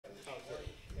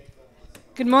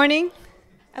Good morning.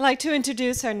 I'd like to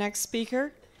introduce our next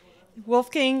speaker,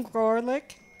 Wolfgang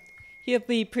Goerlich. He'll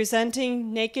be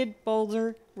presenting Naked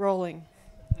Boulder Rolling.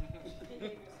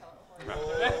 You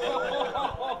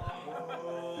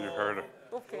heard it.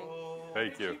 Wolfgang.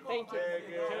 Thank you. Thank you.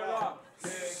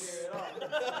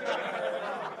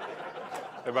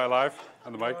 Am I live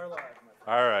on the mic?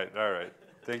 All right, all right.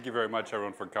 Thank you very much,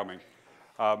 everyone, for coming.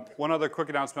 One other quick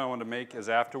announcement I want to make is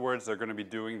afterwards they're going to be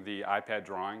doing the iPad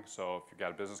drawing. So if you've got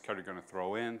a business card you're going to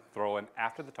throw in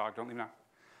after the talk. Don't leave now.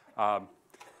 And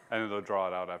then they'll draw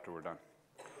it out after we're done.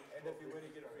 And if you win,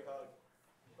 you get a free hug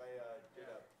by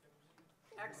J-Dub.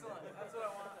 Excellent. That's what I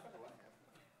want.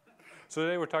 So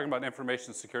today we're talking about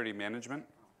information security management.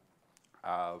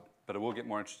 But it will get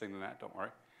more interesting than that, don't worry.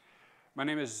 My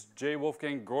name is J.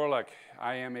 Wolfgang Goerlich.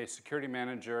 I am a security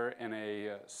manager and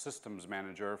a systems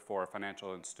manager for a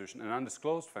financial institution, an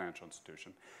undisclosed financial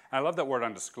institution. And I love that word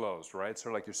undisclosed, right?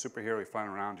 Sort of like you're a superhero, you flying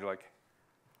around, you're like,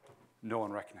 no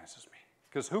one recognizes me.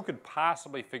 Because who could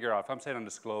possibly figure out, if I'm saying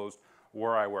undisclosed,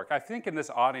 where I work? I think in this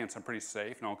audience I'm pretty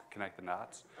safe, no one can connect the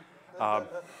dots.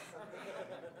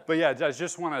 But yeah, I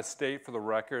just want to state for the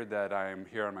record that I am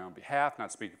here on my own behalf,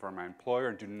 not speaking for my employer,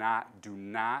 and do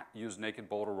not use naked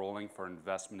boulder rolling for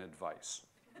investment advice.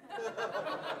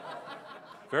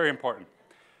 Very important.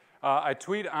 I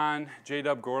tweet on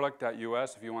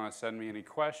jdubgoerlich.us if you want to send me any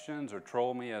questions or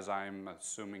troll me, as I'm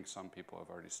assuming some people have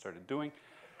already started doing.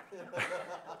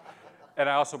 And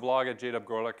I also blog at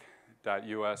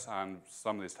jdubgoerlich.us on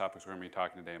some of these topics we're going to be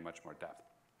talking today in much more depth.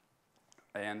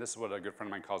 And this is what a good friend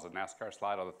of mine calls a NASCAR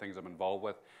slide, all the things I'm involved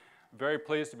with. Very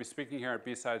pleased to be speaking here at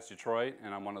B-Sides Detroit,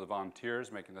 and I'm one of the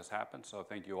volunteers making this happen, so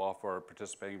thank you all for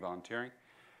participating and volunteering.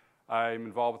 I'm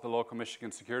involved with the local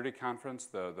Michigan Security Conference,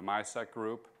 the MISEC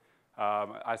group.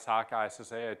 ISACA,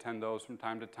 ISSA, I attend those from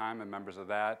time to time. I'm members of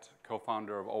that.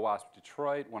 Co-founder of OWASP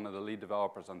Detroit, one of the lead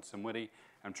developers on SimWitty.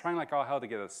 I'm trying like all hell to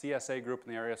get a CSA group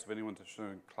in the area, so if anyone's interested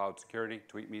in cloud security,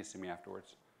 tweet me, see me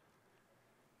afterwards.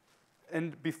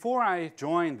 And before I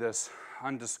joined this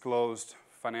undisclosed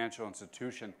financial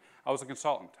institution, I was a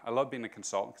consultant. I loved being a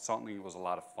consultant. Consulting was a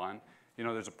lot of fun. You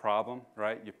know, there's a problem,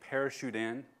 right? You parachute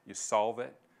in, you solve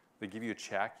it. They give you a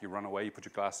check, you run away, you put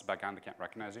your glasses back on, they can't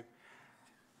recognize you.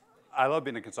 I love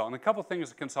being a consultant. A couple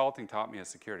things consulting taught me as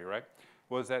security, right?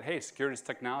 Was that, hey, security is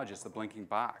technology, it's the blinking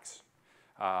box.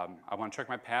 I want to check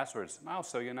my passwords. I'll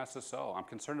sell you an SSO. I'm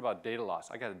concerned about data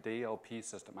loss. I got a DLP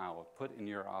system I will put in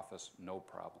your office, no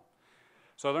problem.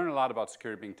 So I learned a lot about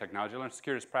security being technology. I learned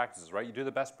security practices, right? You do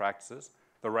the best practices,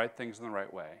 the right things in the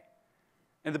right way,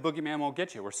 and the boogeyman won't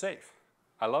get you. We're safe.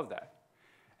 I love that.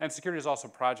 And security is also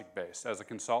project-based. As a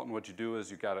consultant, what you do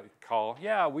is you got to call,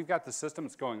 yeah, we've got the system,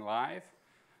 it's going live.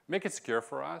 Make it secure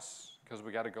for us, because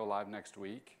we got to go live next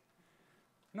week.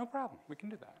 No problem, we can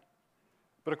do that.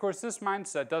 But of course, this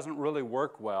mindset doesn't really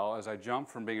work well as I jump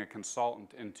from being a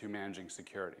consultant into managing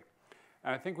security.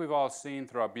 And I think we've all seen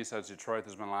throughout B-Sides Detroit,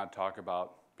 there's been a lot of talk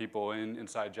about people in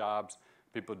inside jobs,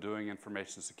 people doing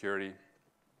information security,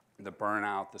 the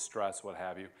burnout, the stress, what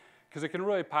have you. Because it can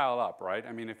really pile up, right?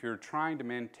 I mean, if you're trying to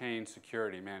maintain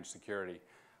security, manage security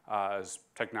as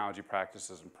technology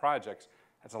practices and projects,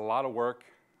 that's a lot of work,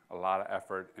 a lot of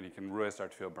effort, and you can really start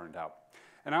to feel burned out.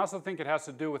 And I also think it has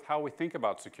to do with how we think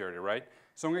about security, right?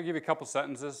 So I'm going to give you a couple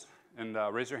sentences, and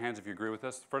raise your hands if you agree with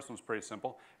this. The first one's pretty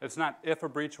simple. It's not if a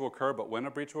breach will occur, but when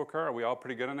a breach will occur. Are we all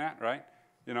pretty good on that, right?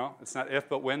 You know, it's not if,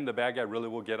 but when the bad guy really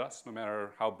will get us, no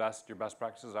matter how best your best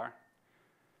practices are.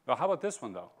 Well, how about this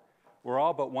one, though? We're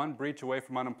all but one breach away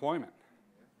from unemployment.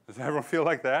 Does everyone feel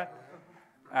like that?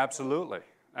 Absolutely,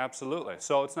 absolutely.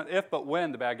 So it's not if, but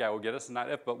when the bad guy will get us, and not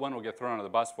if, but when we'll get thrown under the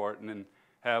bus for it, and then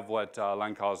have what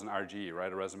Len calls an RGE,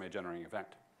 right, a resume generating event.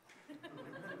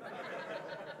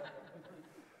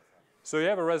 So you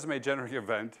have a resume generating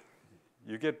event,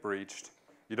 you get breached,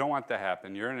 you don't want that to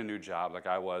happen, you're in a new job like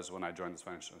I was when I joined this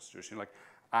financial institution. You're like,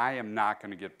 I am not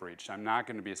going to get breached, I'm not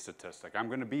going to be a statistic, I'm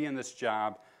going to be in this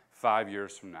job 5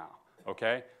 years from now,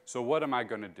 okay? So what am I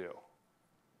going to do?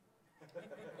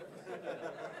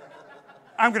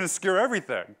 I'm going to secure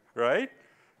everything, right?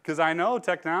 Because I know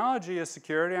technology is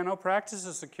security, I know practice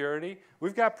is security,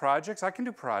 we've got projects, I can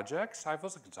do projects, I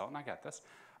was a consultant, I got this.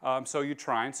 So you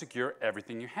try and secure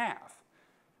everything you have.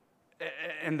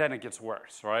 And then it gets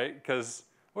worse, right? Because,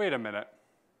 wait a minute,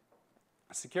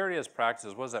 security as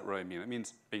practices, what does that really mean? It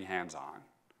means being hands-on,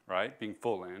 right? Being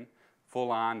full in, full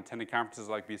on, attending conferences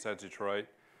like B-Sides Detroit.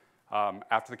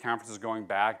 After the conference is going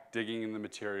back, digging in the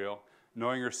material,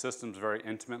 knowing your systems very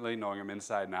intimately, knowing them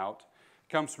inside and out.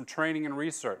 It comes from training and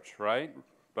research, right?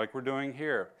 Like we're doing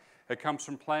here. It comes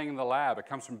from playing in the lab. It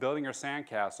comes from building your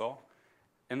sandcastle.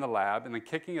 in the lab and then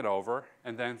kicking it over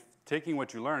and then taking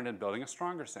what you learned and building a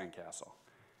stronger sandcastle.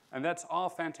 And that's all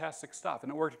fantastic stuff.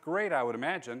 And it worked great, I would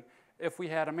imagine, if we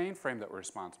had a mainframe that we're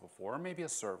responsible for, or maybe a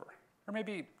server, or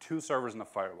maybe 2 servers and a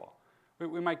firewall.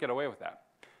 We might get away with that.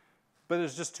 But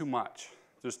there's just too much.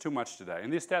 There's too much today.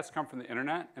 And these stats come from the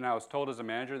internet, and I was told as a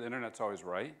manager the internet's always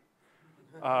right.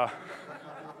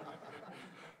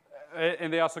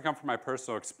 And they also come from my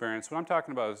personal experience. What I'm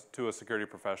talking about is to a security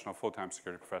professional, full-time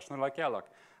security professional. They're like, yeah, look,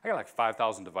 I got like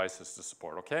 5,000 devices to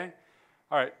support, okay?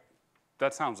 All right,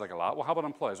 that sounds like a lot. Well, how about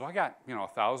employees? Well, I got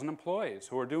 1,000 employees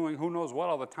who are doing who knows what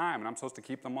all the time, and I'm supposed to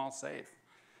keep them all safe.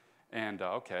 And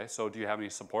okay, so do you have any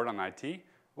support on IT?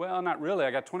 Well, not really.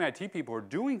 I got 20 IT people who are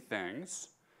doing things,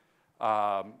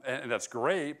 and that's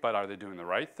great, but are they doing the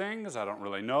right things? I don't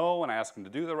really know. And I ask them to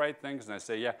do the right things, and I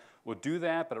say, yeah, we'll do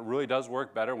that, but it really does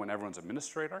work better when everyone's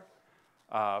administrator.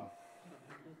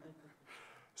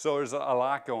 So there's a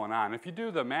lot going on. If you do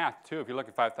the math, too, if you look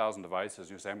at 5,000 devices,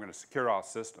 you say, I'm going to secure all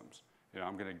systems.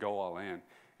 I'm going to go all in.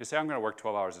 You say, I'm going to work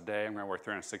 12 hours a day. I'm going to work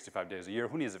 365 days a year.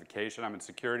 Who needs a vacation? I'm in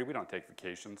security. We don't take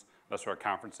vacations unless we're at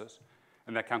conferences.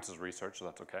 And that counts as research, so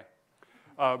that's okay.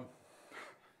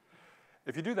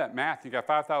 If you do that math, you got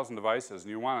 5,000 devices, and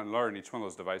you want to learn each one of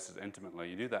those devices intimately.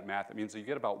 You do that math, it means that you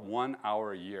get about 1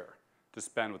 hour a year to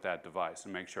spend with that device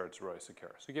and make sure it's really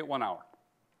secure. So you get 1 hour.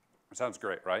 It sounds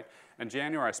great, right? In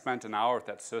January, I spent an hour with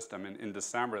that system, and in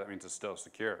December, that means it's still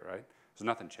secure, right? So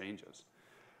nothing changes.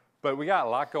 But we got a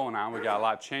lot going on. We got a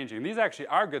lot changing. And these actually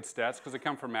are good stats because they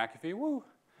come from McAfee. Woo!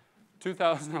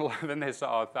 2011, they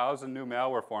saw 1,000 new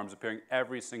malware forms appearing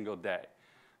every single day.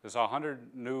 They saw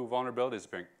 100 new vulnerabilities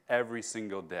appearing every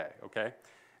single day, okay?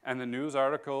 And the news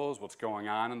articles, what's going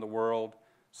on in the world,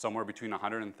 somewhere between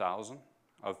 100 and 1,000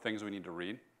 of things we need to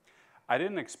read. I did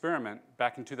an experiment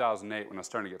back in 2008 when I was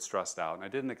starting to get stressed out, and I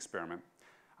did an experiment.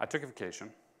 I took a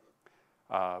vacation,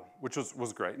 which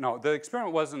was great. No, the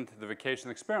experiment wasn't the vacation.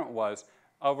 The experiment was,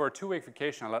 over a 2-week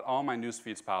vacation, I let all my news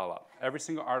feeds pile up. Every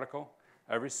single article,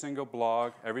 every single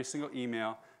blog, every single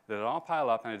email, let it all pile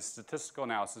up, and I did statistical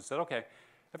analysis and said, okay,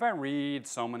 if I read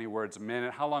so many words a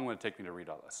minute, how long would it take me to read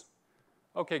all this?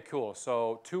 Okay, cool.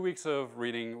 So 2 weeks of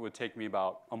reading would take me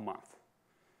about a month.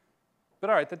 But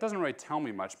all right, that doesn't really tell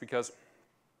me much because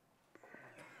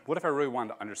what if I really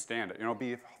wanted to understand it?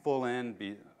 Be full in,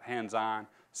 be hands-on,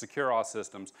 secure all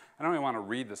systems. I don't really want to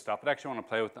read this stuff, but I actually want to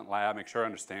play with it in the lab, make sure I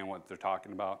understand what they're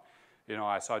talking about.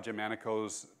 I saw Jim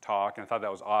Manico's talk, and I thought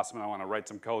that was awesome, and I want to write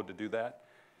some code to do that.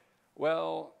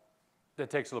 Well, that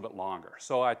takes a little bit longer.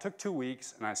 So I took 2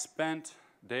 weeks, and I spent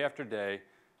day after day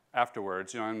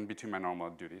afterwards, in between my normal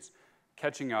duties,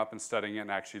 catching up and studying it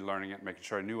and actually learning it, making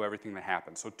sure I knew everything that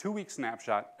happened. So 2-week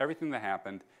snapshot, everything that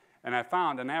happened, and I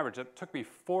found an average that took me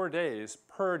 4 days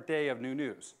per day of new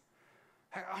news.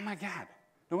 Oh my God,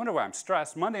 no wonder why I'm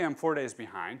stressed. Monday, I'm 4 days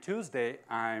behind. Tuesday,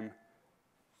 I'm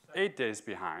 8 days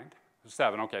behind.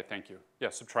 7, okay, thank you. Yeah,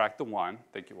 subtract the 1.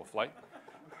 Thank you, Wolf Light.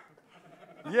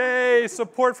 Yay,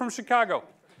 support from Chicago.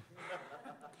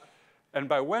 And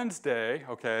by Wednesday,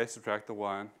 okay, subtract the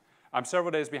 1, I'm several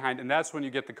days behind, and that's when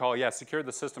you get the call, yeah, secure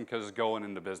the system because it's going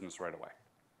into business right away.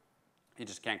 You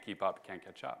just can't keep up, can't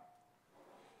catch up.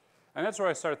 And that's where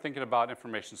I started thinking about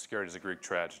information security as a Greek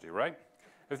tragedy, right?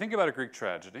 If you think about a Greek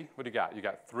tragedy, what do you got? You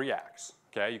got 3 acts,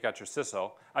 okay? You got your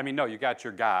CISO. You got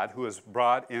your God who has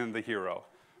brought in the hero,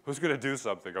 who's going to do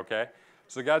something, okay?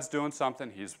 So God's doing something.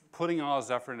 He's putting all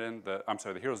his effort in. The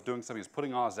hero's doing something. He's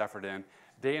putting all his effort in.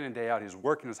 Day in and day out, he's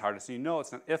working his hardest. And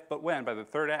it's not if but when. By the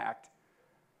 3rd act,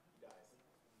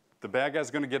 the bad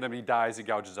guy's going to get him. He dies. He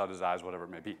gouges out his eyes, whatever it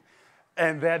may be.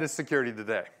 And that is security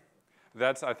today.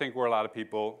 That's, I think, where a lot of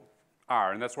people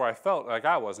are. And that's where I felt like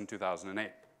I was in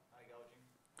 2008.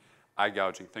 Eye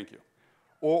gouging, thank you.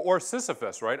 Or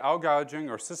Sisyphus, right? Eye gouging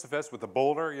or Sisyphus with the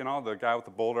boulder. The guy with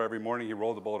the boulder every morning, he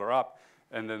rolled the boulder up.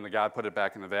 And then the guy put it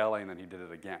back in the valley, and then he did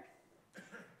it again.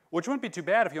 Which wouldn't be too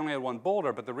bad if you only had 1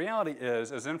 boulder, but the reality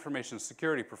is, as information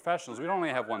security professionals, we don't only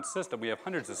have 1 system, we have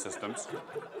hundreds of systems.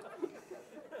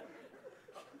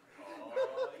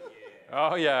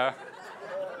 Oh, yeah.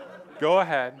 Go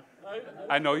ahead.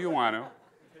 I know you want to.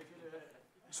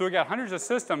 So we got hundreds of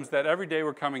systems that every day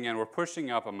we're coming in, we're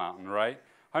pushing up a mountain, right?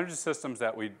 Hundreds of systems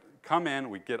that we come in,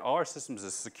 we get all our systems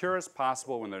as secure as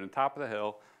possible when they're on top of the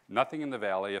hill, nothing in the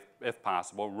valley, if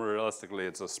possible. Realistically,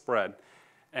 it's a spread.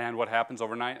 And what happens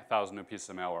overnight? 1,000 new pieces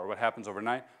of malware. What happens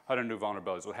overnight? 100 new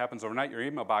vulnerabilities. What happens overnight? Your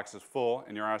email box is full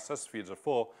and your RSS feeds are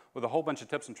full with a whole bunch of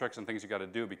tips and tricks and things you got to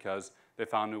do because they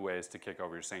found new ways to kick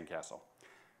over your sandcastle.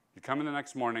 You come in the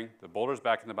next morning, the boulder's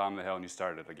back in the bottom of the hill, and you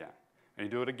start it again. And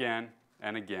you do it again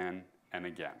and again and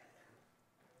again.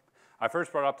 I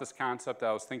first brought up this concept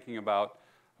I was thinking about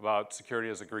about security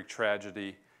as a Greek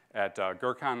tragedy at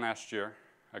GERCON last year,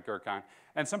 at GERCON.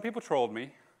 And some people trolled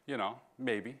me, you know,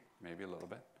 maybe a little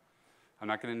bit. I'm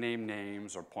not going to name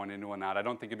names or point anyone out. I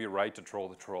don't think it'd be right to troll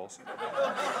the trolls.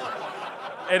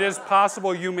 It is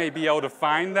possible you may be able to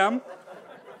find them.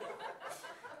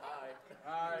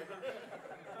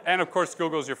 And of course,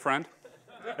 Google's your friend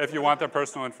if you want their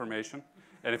personal information.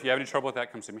 And if you have any trouble with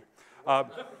that, come see me. Yeah,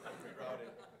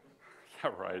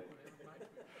 right.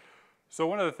 So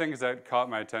one of the things that caught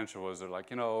my attention was they're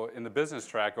like, you know, in the business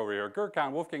track over here,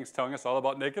 GERCON, Wolfgang's telling us all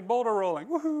about naked boulder rolling.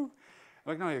 Woohoo!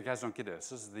 I'm like, no, you guys don't get this.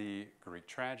 This is the Greek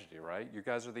tragedy, right? You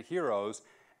guys are the heroes,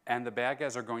 and the bad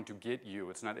guys are going to get you.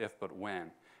 It's not if, but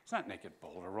when. It's not naked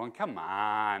boulder rolling. Come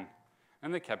on.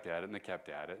 And they kept at it, and they kept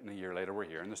at it, and a year later we're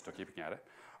here, and they're still keeping at it.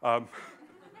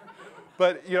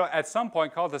 But, you know, at some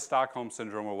point, called the Stockholm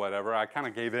Syndrome or whatever, I kind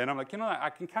of gave in. I'm like, you know,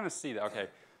 I can kind of see that. Okay,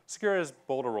 secure as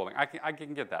boulder rolling. I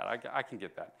can get that. I can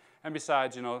get that. And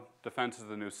besides, you know, defense is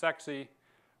the new sexy.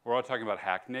 We're all talking about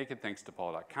hack naked, thanks to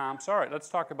Paul.com. So all right, let's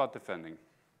talk about defending.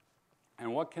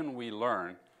 And what can we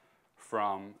learn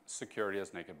from security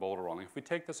as naked boulder rolling? If we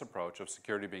take this approach of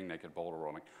security being naked boulder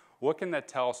rolling, what can that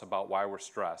tell us about why we're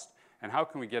stressed? And how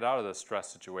can we get out of this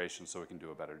stress situation so we can do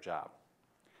a better job?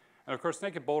 And of course,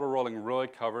 naked boulder rolling really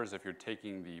covers if you're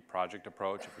taking the project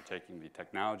approach, if you're taking the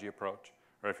technology approach,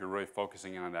 or if you're really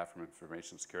focusing in on that from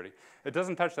information security. It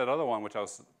doesn't touch that other one, which I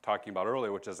was talking about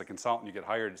earlier, which as a consultant, you get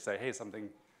hired to say, hey, something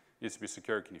needs to be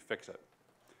secure, can you fix it?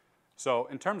 So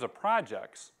in terms of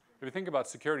projects, if you think about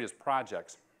security as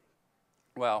projects,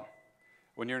 well,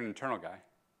 when you're an internal guy,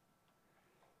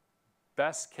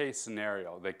 best case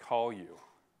scenario, they call you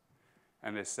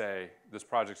and they say, this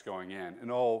project's going in,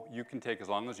 and oh, you can take as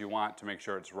long as you want to make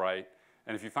sure it's right,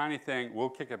 and if you find anything, we'll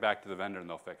kick it back to the vendor and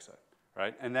they'll fix it,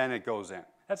 right? And then it goes in.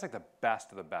 That's like the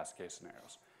best of the best case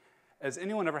scenarios. Has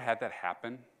anyone ever had that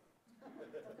happen?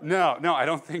 No, I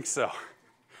don't think so.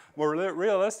 More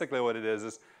realistically, what it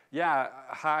is, yeah,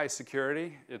 hi,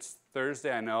 security. It's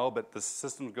Thursday, I know, but the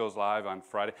system goes live on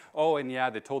Friday. Oh, and yeah,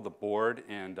 they told the board,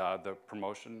 and the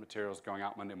promotion material is going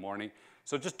out Monday morning.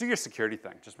 So just do your security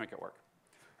thing. Just make it work,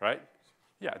 right?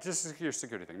 Yeah, just your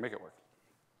security thing. Make it work.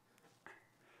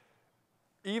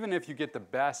 Even if you get the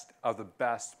best of the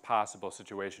best possible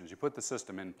situations, you put the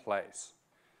system in place.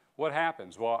 What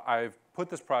happens? Well, I've put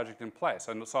this project in place.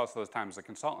 I saw this those times as a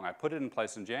consultant. I put it in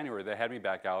place in January. They had me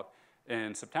back out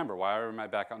in September. Why am I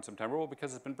back out in September? Well,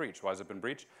 because it's been breached. Why has it been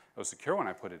breached? It was secure when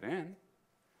I put it in,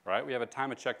 right? We have a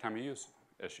time of check, time of use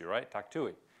issue, right? Talk to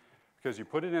it. Because you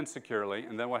put it in securely,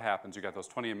 and then what happens? You got those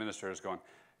 20 administrators going,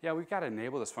 yeah, we've got to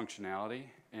enable this functionality,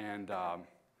 and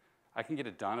I can get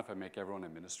it done if I make everyone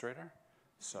administrator.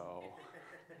 So,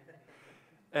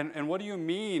 and what do you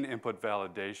mean input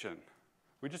validation?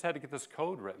 We just had to get this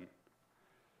code written.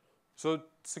 So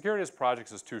security as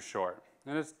projects is too short.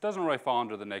 And it doesn't really fall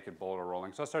under the naked boulder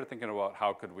rolling. So I started thinking about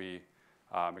how could we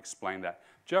explain that.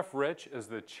 Jeff Rich is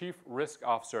the Chief Risk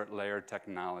Officer at Layered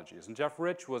Technologies. And Jeff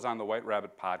Rich was on the White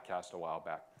Rabbit podcast a while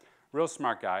back. Real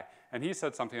smart guy. And he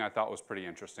said something I thought was pretty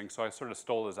interesting. So I sort of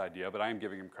stole his idea, but I am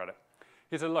giving him credit.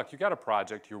 He said, look, you got a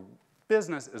project. Your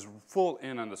business is full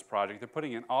in on this project. They're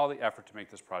putting in all the effort to make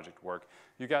this project work.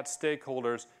 You've got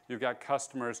stakeholders, you've got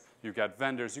customers, you've got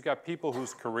vendors, you've got people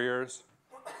whose careers,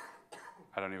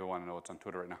 I don't even want to know what's on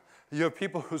Twitter right now. You have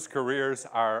people whose careers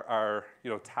are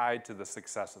tied to the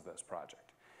success of this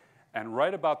project. And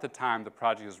right about the time the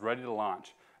project is ready to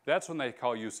launch, that's when they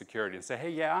call you security and say, hey,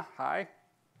 yeah, hi,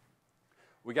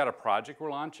 we got a project we're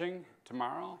launching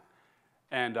tomorrow.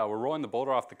 And we're rolling the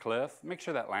boulder off the cliff. Make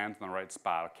sure that lands in the right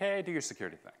spot. Okay, do your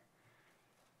security thing.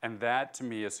 And that, to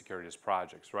me, is security as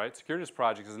projects, right? Security as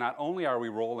projects is not only are we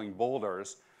rolling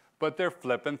boulders, but they're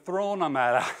flipping throwing them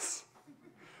at us.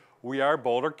 We are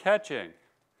boulder catching.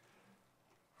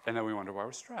 And then we wonder why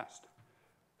we're stressed.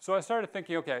 So I started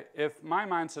thinking, okay, if my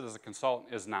mindset as a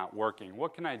consultant is not working,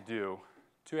 what can I do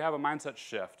to have a mindset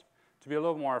shift, to be a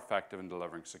little more effective in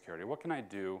delivering security? What can I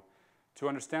do to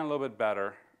understand a little bit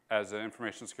better as an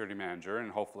information security manager,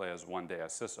 and hopefully as one day a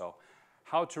CISO,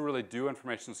 how to really do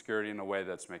information security in a way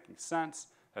that's making sense,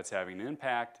 that's having an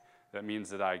impact, that means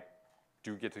that I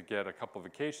do get to get a couple of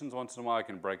vacations once in a while, I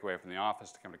can break away from the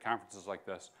office to come to conferences like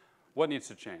this. What needs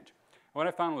to change? What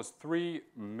I found was three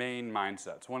main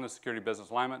mindsets. One is security business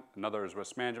alignment, another is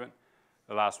risk management,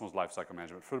 the last one was lifecycle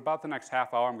management. For about the next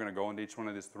half hour, I'm gonna go into each one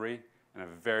of these three in a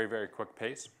very, very quick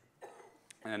pace.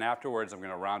 And then afterwards, I'm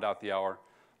gonna round out the hour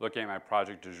looking at my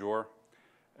project du jour,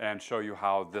 and show you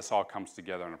how this all comes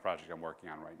together in a project I'm working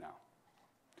on right now.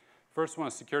 First one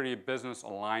is security business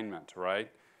alignment,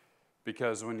 right?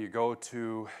 Because when you go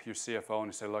to your CFO and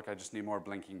you say, look, I just need more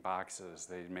blinking boxes,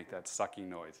 they make that sucking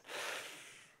noise.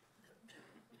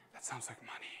 That sounds like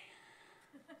money.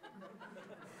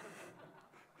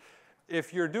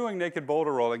 If you're doing naked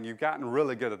boulder rolling, you've gotten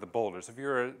really good at the boulders. If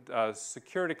you're a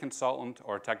security consultant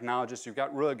or a technologist, you've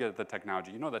got really good at the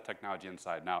technology. You know the technology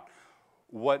inside and out.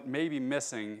 What may be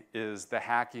missing is the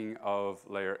hacking of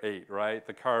layer 8, right?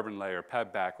 The carbon layer,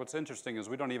 PEBback. What's interesting is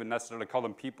we don't even necessarily call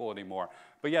them people anymore.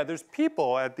 But yeah, there's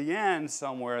people at the end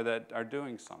somewhere that are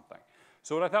doing something.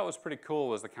 So what I thought was pretty cool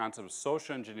was the concept of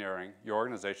social engineering your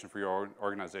organization for your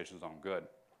organization's own good.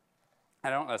 I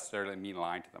don't necessarily mean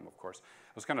lying to them, of course.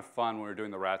 It was kind of fun when we were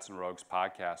doing the Rats and Rogues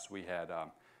podcast. We had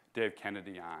Dave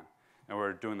Kennedy on, and we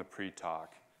were doing the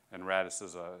pre-talk. And Radis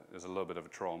is a little bit of a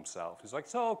troll himself. He's like,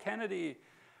 so Kennedy,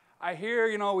 I hear,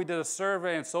 we did a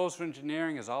survey and social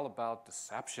engineering is all about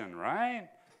deception, right?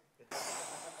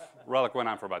 Relic went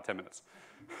on for about 10 minutes.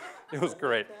 It was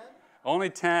great. Only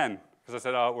 10, because I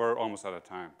said, oh, we're almost out of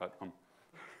time. But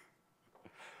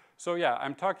So yeah,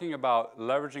 I'm talking about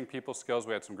leveraging people skills.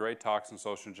 We had some great talks in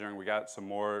social engineering. We got some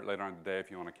more later on in the day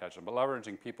if you want to catch them. But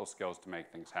leveraging people skills to make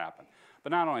things happen. But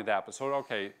not only that, but so,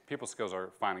 okay, people skills are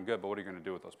fine and good, but what are you going to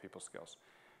do with those people skills?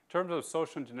 In terms of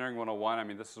social engineering 101, I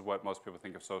mean, this is what most people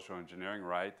think of social engineering,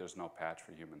 right? There's no patch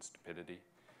for human stupidity.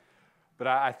 But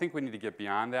I think we need to get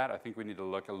beyond that. I think we need to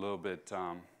look a little bit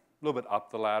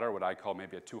up the ladder, what I call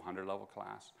maybe a 200 level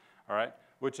class, all right?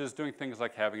 Which is doing things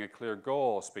like having a clear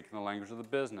goal, speaking the language of the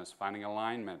business, finding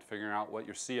alignment, figuring out what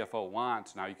your CFO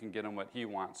wants. Now you can get him what he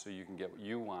wants so you can get what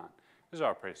you want. These are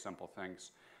all pretty simple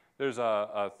things. There's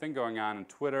a thing going on in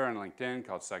Twitter and LinkedIn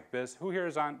called SecBiz. Who here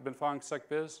has been following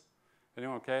SecBiz?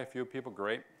 Anyone okay? A few people?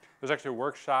 Great. There's actually a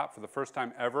workshop for the first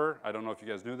time ever. I don't know if you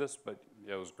guys knew this, but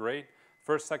it was great.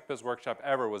 First SecBiz workshop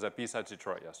ever was at B-Sides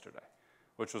Detroit yesterday,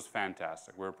 which was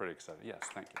fantastic. We were pretty excited. Yes,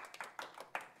 thank you.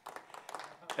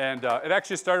 And it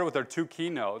actually started with our two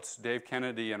keynotes, Dave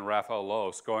Kennedy and Raphael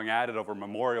Los, going at it over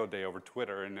Memorial Day over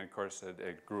Twitter, and of course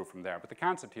it grew from there. But the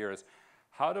concept here is,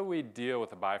 how do we deal with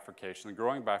the bifurcation, the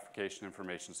growing bifurcation in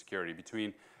information security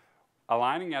between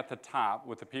aligning at the top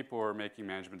with the people who are making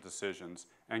management decisions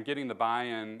and getting the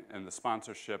buy-in and the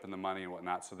sponsorship and the money and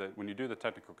whatnot so that when you do the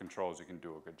technical controls, you can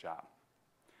do a good job.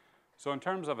 So in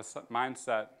terms of a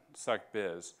mindset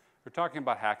SecBiz, we're talking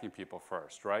about hacking people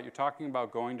first, right? You're talking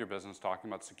about going to your business, talking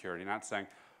about security, not saying,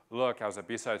 look, I was at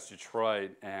B-Sides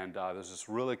Detroit and there's this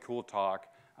really cool talk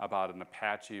about an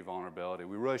Apache vulnerability.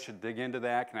 We really should dig into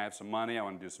that. Can I have some money? I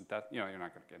want to do some tests. You're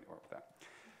not going to get anywhere with that.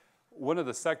 One of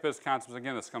the SecBiz concepts,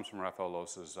 again, this comes from Raphael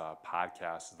Los's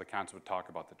podcast, is the concept of talk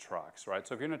about the trucks, right?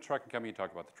 So if you're in a trucking company, you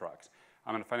talk about the trucks.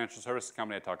 I'm in a financial services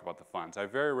company, I talk about the funds. I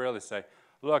very rarely say,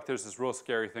 look, there's this real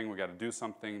scary thing, we got to do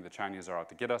something, the Chinese are out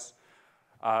to get us.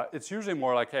 It's usually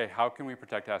more like, hey, how can we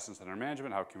protect assets under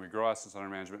management? How can we grow assets under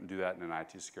management and do that in an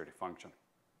IT security function?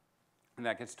 And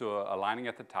that gets to aligning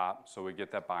at the top, so we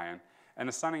get that buy-in, and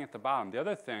assigning at the bottom. The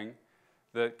other thing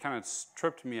that kind of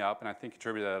tripped me up, and I think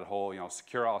contributed to that whole,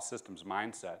 secure all systems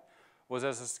mindset, was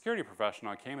as a security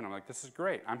professional, I came in, I'm like, this is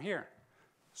great, I'm here.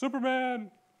 Superman,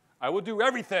 I will do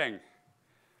everything.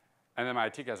 And then my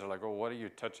IT guys are like, well, what are you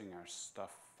touching our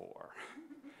stuff for?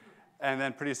 And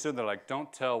then pretty soon they're like,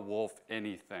 don't tell Wolf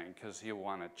anything, because he'll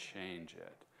want to change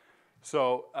it.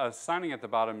 So assigning at the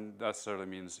bottom necessarily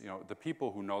means, the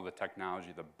people who know the technology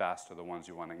the best are the ones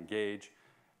you want to engage,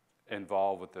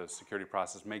 involve with the security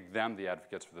process, make them the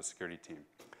advocates for the security team.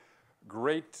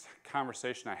 Great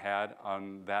conversation I had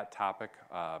on that topic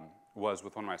was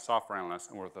with one of my software analysts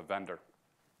and with a vendor.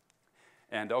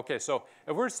 And okay, so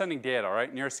if we're sending data, right,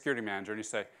 and you're a security manager and you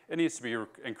say, it needs to be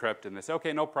encrypted, and they say,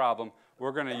 okay, no problem,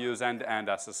 we're going to use end-to-end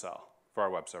SSL for our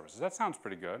web services. That sounds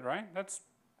pretty good, right? That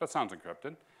sounds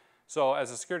encrypted. So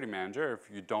as a security manager,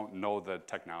 if you don't know the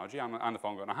technology, I'm on the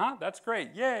phone going, that's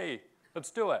great, yay,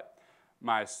 let's do it.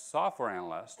 My software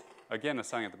analyst, again,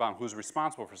 assigning at the bottom, who's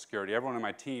responsible for security. Everyone in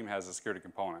my team has a security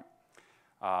component.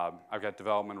 I've got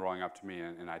development rolling up to me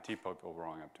and IT people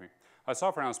rolling up to me. My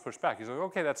software analyst pushed back. He's like,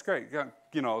 okay, that's great.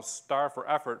 Star for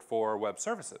effort for web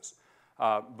services.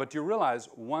 But you realize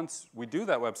once we do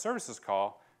that web services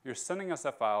call, you're sending us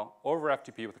that file over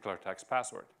FTP with a clear text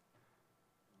password.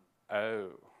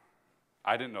 Oh.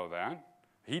 I didn't know that.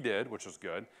 He did, which was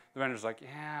good. The vendor's like,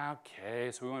 yeah,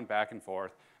 okay. So we went back and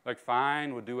forth. Like,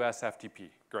 fine, we'll do SFTP.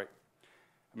 Great.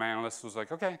 My analyst was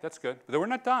like, okay, that's good. But then we're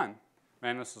not done. My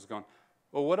analyst was going,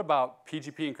 well, what about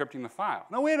PGP encrypting the file?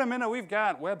 No, wait a minute. We've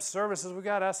got web services. We've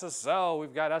got SSL.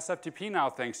 We've got SFTP now,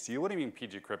 thanks to you. What do you mean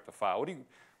PG encrypt the file? What are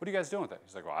you guys doing with it?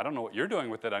 He's like, well, I don't know what you're doing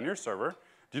with it on your server.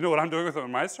 Do you know what I'm doing with it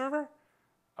on my server?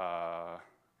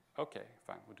 Okay,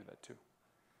 fine. We'll do that too.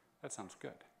 That sounds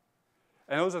good.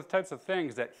 And those are the types of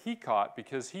things that he caught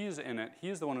because he's in it.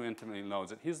 He's the one who intimately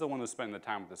knows it. He's the one who's spending the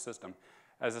time with the system.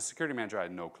 As a security manager, I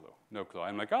had no clue, no clue.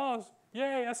 I'm like, oh,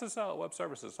 yay, SSL, web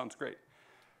services, sounds great.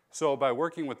 So by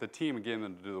working with the team and getting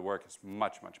them to do the work, it's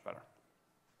much, much better.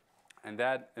 And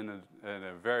that, in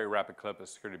a very rapid clip,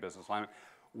 is security business alignment.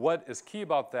 What is key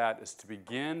about that is to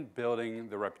begin building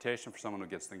the reputation for someone who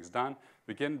gets things done.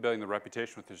 Begin building the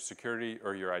reputation with your security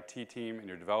or your IT team and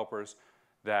your developers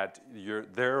that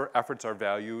their efforts are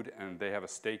valued and they have a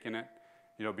stake in it.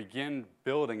 You know, begin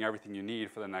building everything you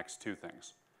need for the next two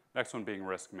things. Next one being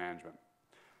risk management.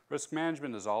 Risk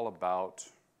management is all about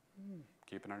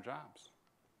keeping our jobs.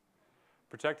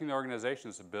 Protecting the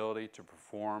organization's ability to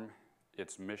perform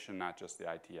its mission, not just the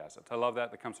IT assets. I love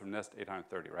that. That comes from NIST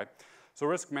 830, right? So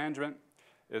risk management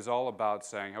is all about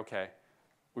saying, okay,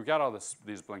 we've got all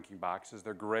these blinking boxes.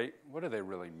 They're great. What do they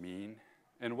really mean?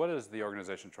 And what is the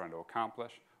organization trying to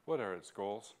accomplish? What are its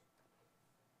goals?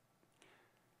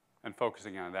 And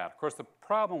focusing on that. Of course, the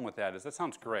problem with that is that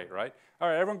sounds great, right? All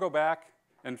right, everyone go back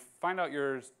and find out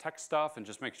your tech stuff and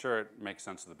just make sure it makes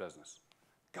sense to the business.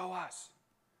 Go us.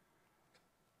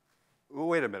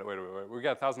 Wait a minute. We've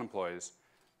got 1,000 employees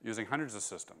using hundreds of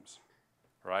systems,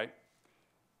 right?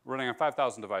 Running on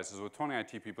 5,000 devices with 20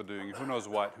 IT people doing who knows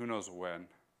what, who knows when,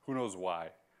 who knows why.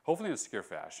 Hopefully in a secure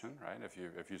fashion, right,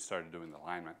 if you started doing the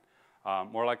alignment.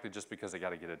 More likely just because they got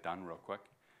to get it done real quick.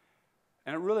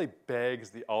 And it really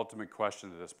begs the ultimate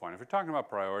question at this point. If you're talking about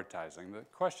prioritizing, the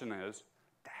question is,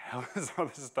 what the hell does all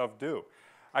this stuff do?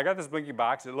 I got this blinky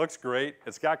box. It looks great.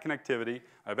 It's got connectivity.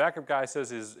 My backup guy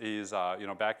says he's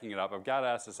backing it up. I've got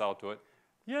SSL to it.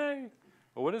 Yay.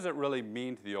 But what does it really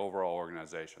mean to the overall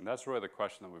organization? That's really the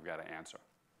question that we've got to answer.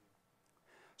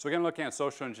 So again, looking at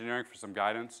social engineering for some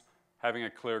guidance, having a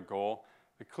clear goal.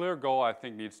 The clear goal, I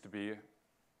think, needs to be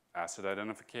asset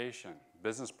identification,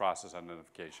 business process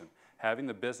identification, having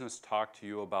the business talk to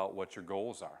you about what your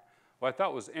goals are. What I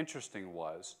thought was interesting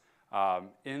was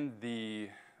in the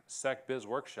SecBiz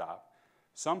workshop,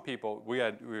 some people,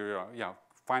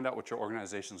 find out what your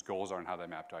organization's goals are and how they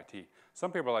map to IT.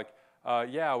 Some people are like,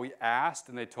 yeah, we asked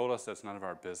and they told us that's none of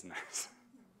our business.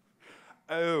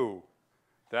 Oh,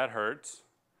 that hurts.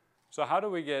 So how do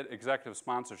we get executive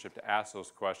sponsorship to ask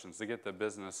those questions, to get the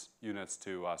business units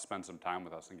to spend some time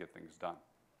with us and get things done?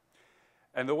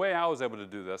 And the way I was able to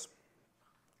do this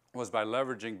was by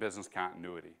leveraging business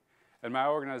continuity. In my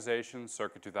organization,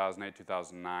 circa 2008,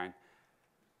 2009,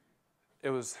 it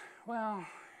was, well,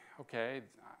 okay,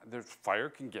 the fire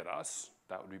can get us.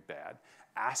 That would be bad.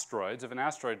 Asteroids, if an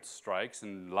asteroid strikes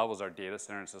and levels our data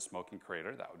center and it's a smoking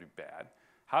crater, that would be bad.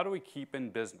 How do we keep in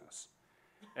business?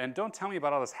 And don't tell me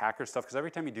about all this hacker stuff, because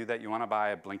every time you do that, you want to buy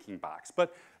a blinking box.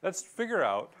 But let's figure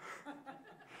out,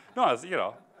 you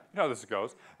know how this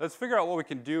goes. Let's figure out what we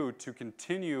can do to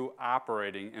continue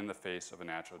operating in the face of a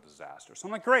natural disaster. So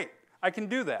I'm like, great, I can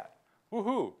do that.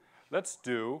 Woohoo. Let's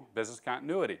do business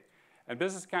continuity. And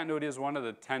business continuity is one of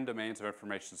the 10 domains of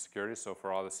information security. So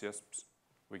for all the CISPs,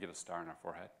 we get a star in our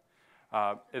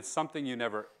forehead. It's something you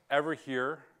never, ever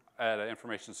hear at an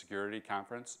information security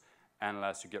conference,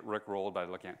 unless you get rickrolled by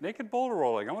looking at naked boulder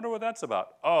rolling. I wonder what that's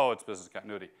about. Oh, it's business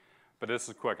continuity. But this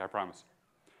is quick, I promise.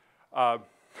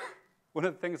 One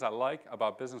of the things I like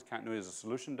about business continuity as a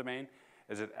solution domain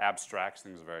is it abstracts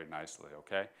things very nicely,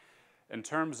 okay? In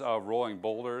terms of rolling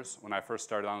boulders, when I first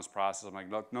started on this process, I'm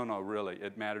like, look, no, really.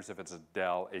 It matters if it's a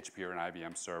Dell, HP, or an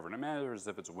IBM server. And it matters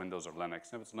if it's Windows or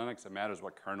Linux. And if it's Linux, it matters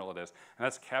what kernel it is. And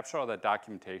let's capture all that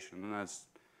documentation.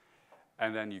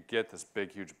 And then you get this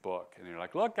big, huge book. And you're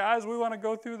like, look, guys, we want to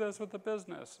go through this with the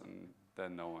business. And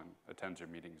then no one attends your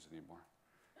meetings anymore,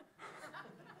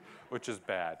 which is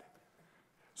bad.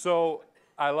 So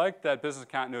I like that business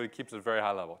continuity keeps it at a very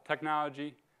high level.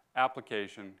 Technology,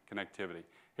 application, connectivity.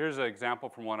 Here's an example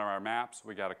from one of our maps.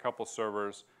 We got a couple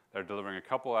servers that are delivering a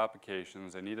couple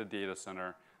applications. They need a data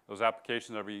center. Those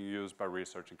applications are being used by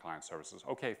research and client services.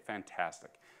 Okay,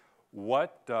 fantastic.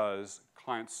 What does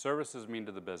client services mean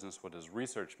to the business? What does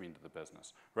research mean to the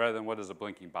business? Rather than what does a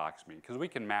blinking box mean? Because we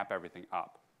can map everything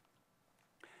up.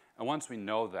 And once we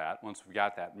know that, once we've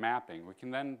got that mapping, we can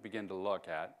then begin to look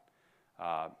at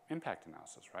impact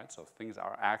analysis, right? So if things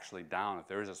are actually down, if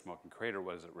there is a smoking crater,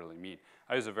 what does it really mean?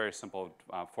 I use a very simple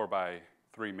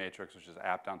 4x3 matrix, which is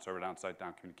app down, server down, site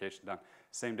down, communication down,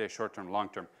 same day, short term, long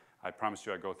term. I promise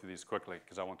you I'll go through these quickly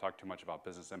because I won't talk too much about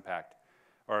business impact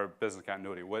or business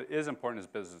continuity. What is important is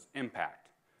business impact,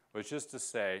 which is to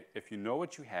say, if you know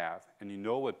what you have and you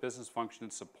know what business function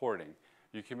is supporting,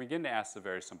 you can begin to ask the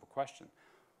very simple question.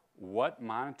 What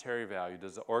monetary value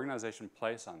does the organization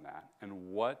place on that,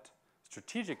 and what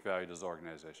strategic value does the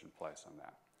organization place on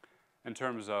that? in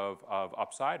terms of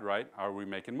upside, right? Are we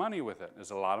making money with it?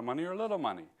 Is it a lot of money or little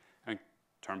money? And in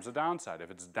terms of downside,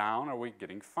 if it's down, are we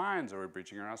getting fines? Are we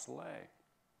breaching our SLA?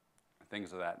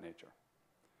 Things of that nature.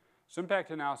 So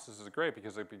impact analysis is great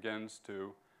because it begins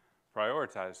to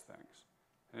prioritize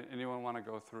things. Anyone want to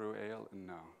go through AL?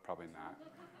 No, probably not.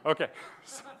 Okay.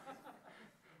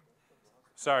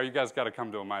 Sorry, you guys got to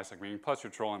come to a MISAC meeting. Plus,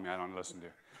 you're trolling me. I don't listen to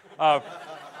you.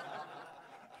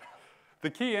 The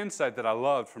key insight that I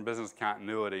loved from business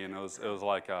continuity, and it was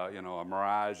like a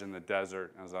mirage in the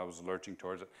desert as I was lurching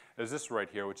towards it, is this right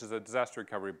here, which is a disaster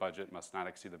recovery budget must not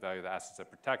exceed the value of the assets it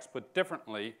protects. But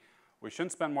differently, we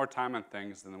shouldn't spend more time on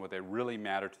things than what they really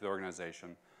matter to the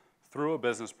organization through a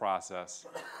business process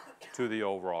to the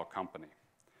overall company.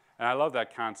 And I love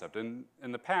that concept. And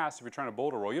in the past, if you're trying to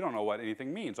boulder roll, you don't know what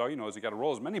anything means. All you know is you got to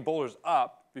roll as many boulders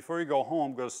up before you go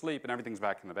home, go to sleep, and everything's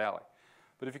back in the valley.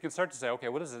 But if you can start to say, okay,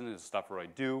 what does this stuff really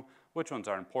do? Which ones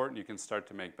are important? You can start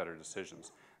to make better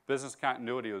decisions. Business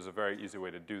continuity was a very easy way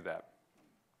to do that.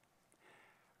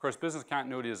 Of course, business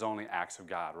continuity is only acts of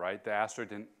God, right? The asteroid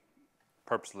didn't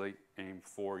purposely aim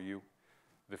for you.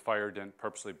 The fire didn't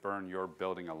purposely burn your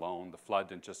building alone. The flood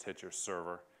didn't just hit your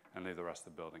server and leave the rest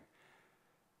of the building.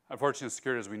 Unfortunately, in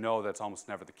security, as we know, that's almost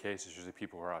never the case. It's usually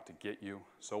people who are out to get you.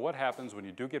 So what happens when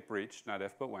you do get breached? Not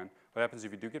if, but when. What happens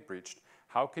if you do get breached?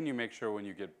 How can you make sure when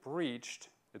you get breached,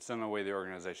 it's in the way the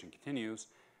organization continues,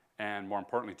 and more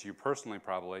importantly to you personally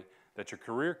probably, that your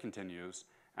career continues,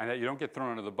 and that you don't get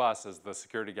thrown under the bus as the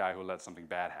security guy who let something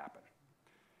bad happen.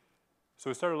 So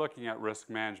we started looking at risk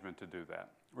management to do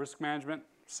that. Risk management,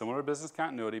 similar to business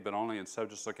continuity, but only instead of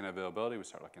just looking at availability, we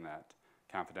start looking at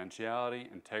confidentiality,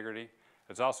 integrity.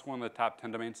 It's also one of the top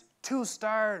 10 domains. 2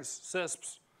 stars,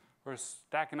 CISPs. We're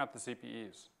stacking up the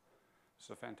CPEs. It's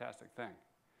a fantastic thing.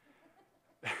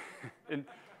 And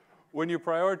when you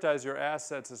prioritize your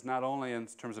assets, it's not only in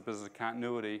terms of business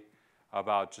continuity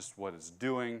about just what it's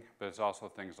doing, but it's also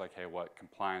things like, hey, what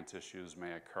compliance issues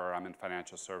may occur. I'm in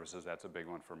financial services. That's a big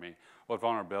one for me. What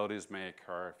vulnerabilities may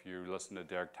occur. If you listened to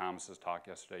Derek Thomas's talk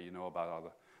yesterday, you know about all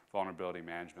the vulnerability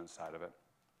management side of it.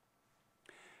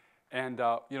 And,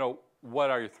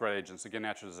 what are your threat agents? Again,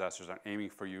 natural disasters aren't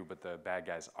aiming for you, but the bad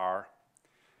guys are.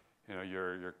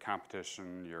 Your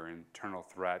competition, your internal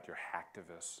threat, your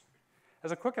hacktivists.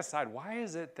 As a quick aside, why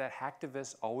is it that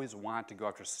hacktivists always want to go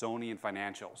after Sony and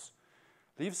financials?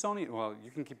 Leave Sony, well, you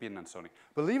can keep being on Sony,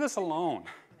 but leave us alone.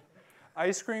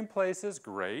 Ice cream places,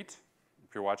 great.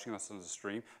 If you're watching this on the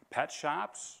stream. Pet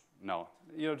shops, no.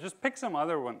 Just pick some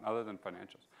other one other than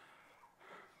financials.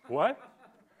 What?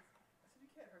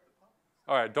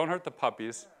 All right, don't hurt the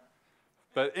puppies.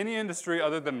 But any industry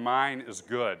other than mine is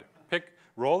good.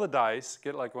 Roll the dice,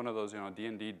 get like one of those,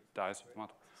 D&D dice. Are you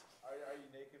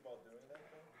naked while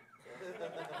doing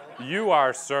that, though? You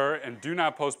are, sir, and do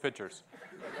not post pictures.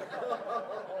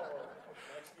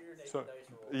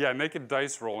 Yeah, naked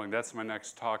dice rolling. That's my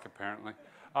next talk, apparently.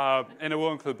 And it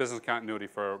will include business continuity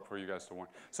for you guys to warn.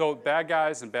 So bad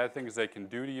guys and bad things they can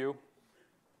do to you.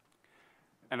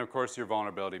 And, of course, your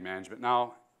vulnerability management.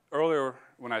 Now, earlier,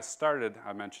 when I started,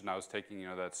 I mentioned I was taking,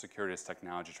 that security as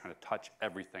technology, trying to touch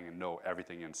everything and know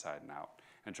everything inside and out,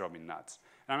 and drove me nuts.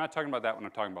 And I'm not talking about that when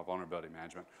I'm talking about vulnerability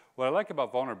management. What I like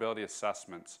about vulnerability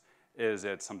assessments is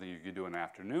it's something you can do in the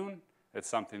afternoon. It's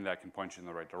something that can point you in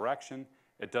the right direction.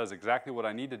 It does exactly what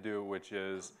I need to do, which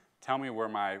is tell me where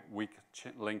my weak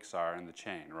links are in the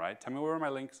chain, right? Tell me where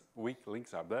my weak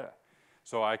links are there.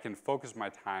 So I can focus my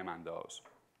time on those.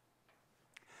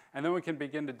 And then we can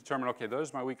begin to determine, okay,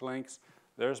 there's my weak links,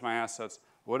 there's my assets,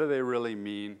 what do they really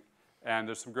mean? And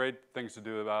there's some great things to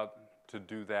do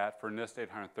that. For NIST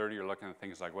 830, you're looking at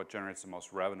things like what generates the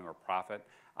most revenue or profit.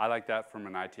 I like that from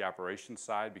an IT operations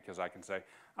side because I can say,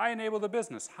 I enable the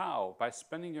business. How? By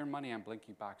spending your money on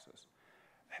blinking boxes.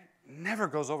 That never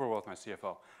goes over well with my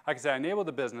CFO. I can say, I enable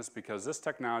the business because this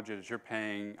technology that you're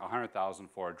paying $100,000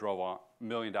 for drove $1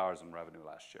 million in revenue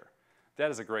last year.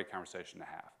 That is a great conversation to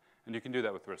have. And you can do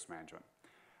that with risk management.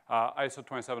 ISO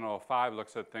 27005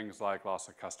 looks at things like loss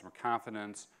of customer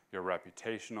confidence, your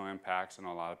reputational impacts, and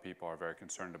a lot of people are very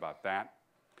concerned about that.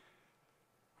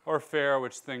 Or FAIR,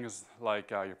 which things like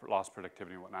your loss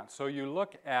productivity and whatnot. So you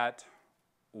look at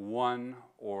one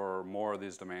or more of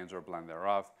these domains or a blend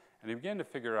thereof, and you begin to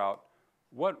figure out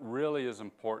what really is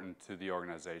important to the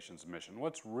organization's mission.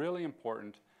 What's really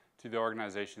important to the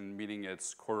organization meeting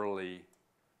its quarterly,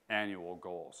 annual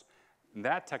goals. And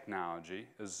that technology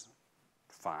is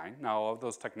fine. Now, of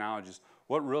those technologies,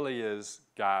 what really is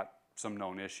got some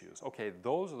known issues? Okay,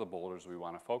 those are the boulders we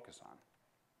want to focus on.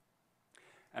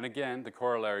 And again, the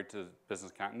corollary to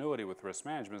business continuity with risk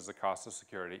management is the cost of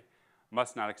security,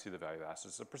 Must not exceed the value of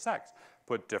assets it protects.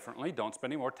 Put differently, don't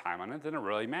spend any more time on it than it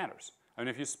really matters. I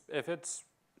mean, if it's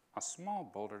a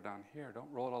small boulder down here,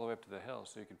 don't roll it all the way up to the hill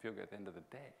so you can feel good at the end of the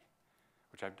day,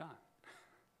 which I've done.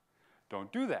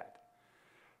 Don't do that.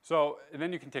 So, and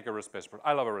then you can take a risk-based approach.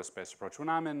 I love a risk-based approach. When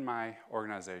I'm in my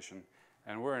organization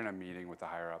and we're in a meeting with the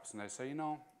higher-ups and they say, you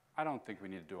know, I don't think we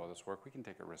need to do all this work. We can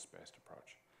take a risk-based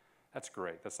approach. That's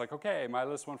great. That's like, okay, my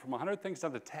list went from 100 things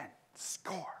down to 10.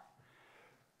 Score.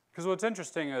 Because what's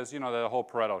interesting is, you know, the whole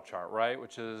Pareto chart, right,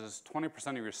 which is 20%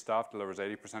 of your stuff delivers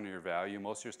 80% of your value.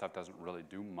 Most of your stuff doesn't really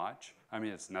do much. I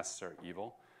mean, it's necessary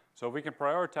evil. So if we can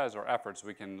prioritize our efforts,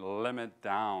 we can limit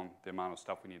down the amount of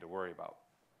stuff we need to worry about.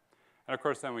 And of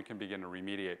course, then we can begin to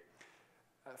remediate.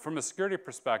 From a security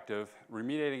perspective,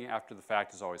 remediating after the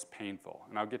fact is always painful.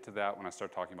 And I'll get to that when I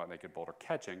start talking about naked boulder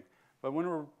catching. But when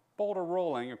we're boulder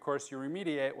rolling, of course, you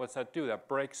remediate. What's that do? That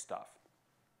breaks stuff.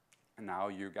 And now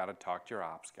you've got to talk to your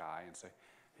ops guy and say,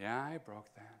 yeah, I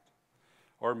broke that.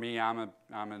 Or me, I'm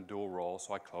in dual role,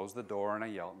 so I close the door and I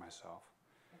yell at myself.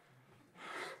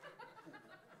 Is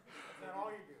that all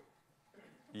you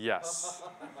do? Yes.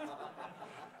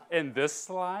 In this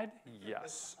slide,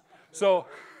 yes. So,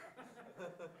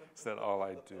 is that all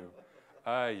I do?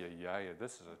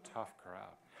 This is a tough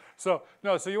crowd. So,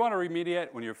 no, so you want to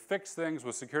remediate. When you fix things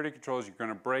with security controls, you're going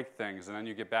to break things, and then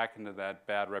you get back into that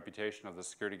bad reputation of the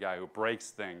security guy who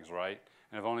breaks things, right?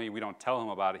 And if only we don't tell him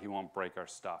about it, he won't break our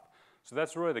stuff. So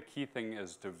that's really the key thing,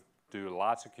 is to do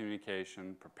lots of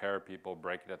communication, prepare people,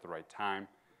 break it at the right time,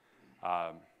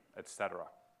 etc.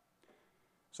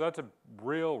 So that's a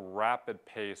real rapid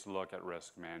pace look at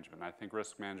risk management. I think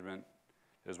risk management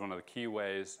is one of the key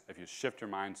ways, if you shift your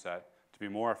mindset, to be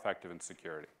more effective in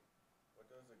security. What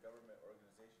does a government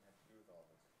organization have to do with all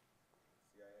this?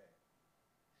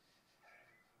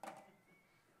 CIA.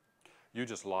 You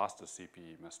just lost a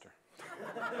CPE, mister.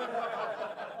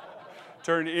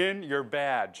 Turn in your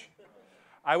badge.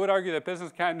 I would argue that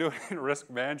business continuity and risk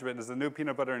management is the new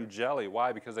peanut butter and jelly.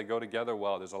 Why? Because they go together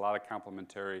well. There's a lot of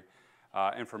complementary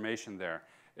information there.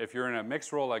 If you're in a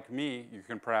mixed role like me, you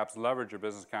can perhaps leverage your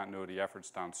business continuity efforts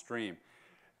downstream.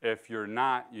 If you're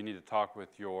not, you need to talk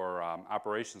with your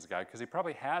operations guy, because he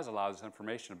probably has a lot of this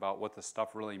information about what this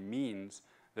stuff really means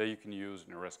that you can use in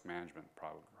your risk management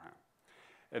program.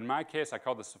 In my case, I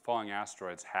call this the falling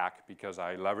asteroids hack, because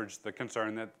I leveraged the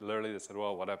concern that literally they said,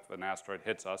 well, what if an asteroid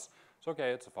hits us? It's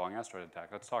okay, it's a falling asteroid attack.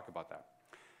 Let's talk about that.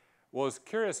 What's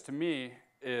curious to me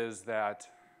is that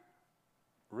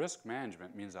risk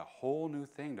management means a whole new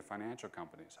thing to financial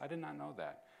companies. I did not know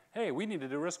that. Hey, we need to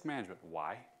do risk management.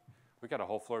 Why? We got a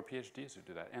whole floor of PhDs who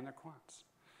do that, and they're quants.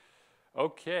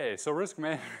 Okay, so risk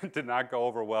management did not go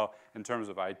over well in terms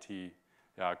of IT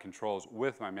controls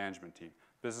with my management team.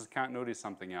 Business continuity is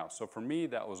something else. So for me,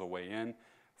 that was a way in.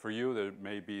 For you, that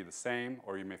may be the same,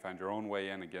 or you may find your own way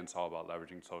in. Again, it's all about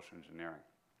leveraging social engineering.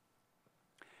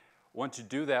 Once you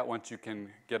do that, once you can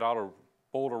get out of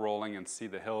boulder rolling and see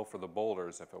the hill for the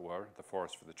boulders, if it were, the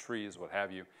forest for the trees, what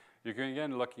have you, you can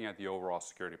again looking at the overall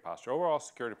security posture. Overall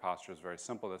security posture is very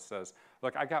simple. It says,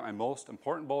 look, I got my most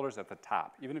important boulders at the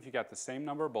top. Even if you got the same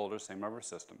number of boulders, same number of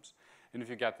systems, and if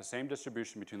you got the same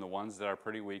distribution between the ones that are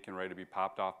pretty weak and ready to be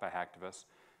popped off by hacktivists,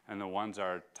 and the ones that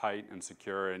are tight and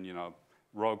secure and, you know,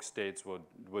 rogue states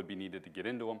would be needed to get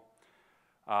into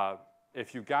them.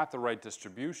 If you got the right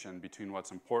distribution between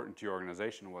what's important to your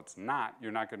organization and what's not,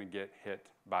 you're not going to get hit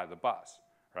by the bus,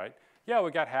 right? Yeah,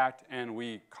 we got hacked and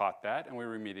we caught that and we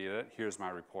remediated it. Here's my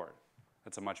report.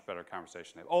 That's a much better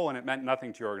conversation. Oh, and it meant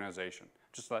nothing to your organization.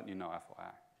 Just letting you know,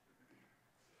 FYI.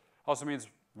 Also means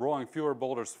rolling fewer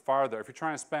boulders farther. If you're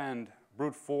trying to spend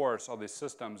brute force all these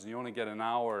systems and you only get an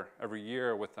hour every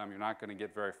year with them, you're not going to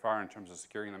get very far in terms of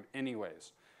securing them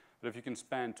anyways. But if you can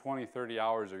spend 20, 30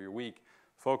 hours of your week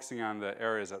focusing on the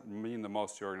areas that mean the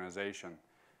most to your organization,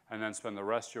 and then spend the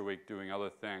rest of your week doing other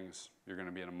things, you're going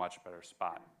to be in a much better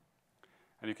spot.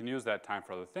 And you can use that time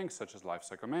for other things, such as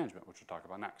lifecycle management, which we'll talk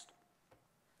about next.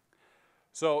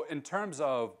 So in terms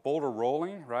of boulder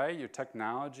rolling, right, your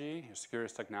technology, your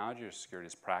securities technology, your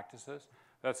securities practices,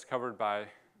 that's covered by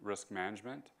risk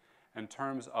management. In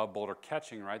terms of boulder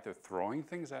catching, right, they're throwing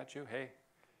things at you. Hey,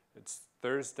 it's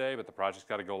Thursday, but the project's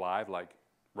got to go live, like,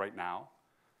 right now.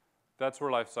 That's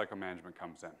where lifecycle management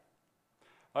comes in.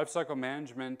 Lifecycle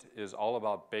management is all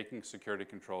about baking security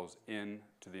controls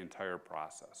into the entire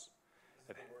process.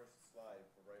 This is the worst slide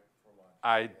for right before lunch.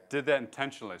 I did that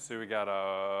intentionally. See, we got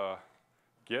to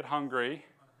get hungry,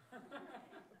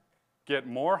 get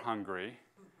more hungry,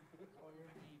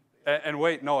 and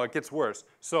wait, no, it gets worse.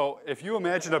 So if you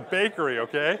imagine a bakery,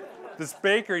 okay? This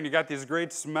bakery, and you got these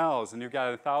great smells, and you've got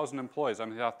 1,000 employees, I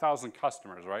mean, 1,000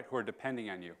 customers, right, who are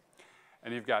depending on you.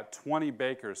 and you've got 20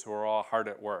 bakers who are all hard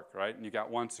at work, right? And you got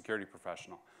one security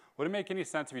professional. Would it make any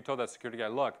sense if you told that security guy,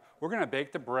 look, we're going to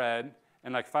bake the bread,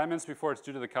 and like 5 minutes before it's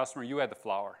due to the customer, you add the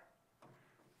flour.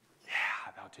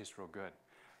 Yeah, that would taste real good.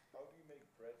 How do you make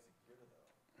bread secure,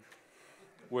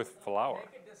 though? With flour.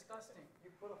 Make it disgusting. You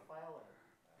put a file in it.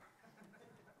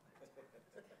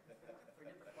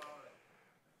 Forget the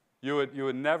flour. You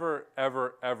would never,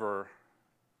 ever, ever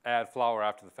add flour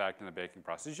after the fact in the baking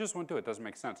process. You just wouldn't do it. It doesn't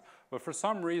make sense. But for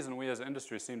some reason, we as an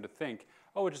industry seem to think,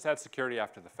 oh, we'll just add security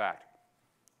after the fact.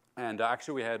 And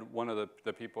actually, we had one of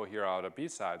the people here out at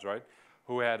B-Sides, right,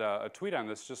 who had a tweet on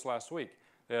this just last week.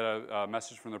 They had a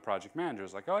message from their project manager.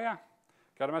 It's like, oh, yeah,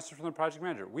 got a message from the project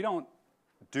manager. We don't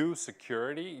do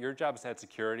security. Your job is to add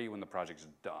security when the project's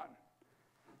done.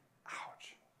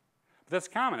 Ouch. But that's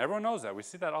common. Everyone knows that. We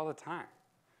see that all the time.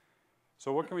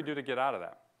 So what can we do to get out of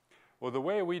that? Well, the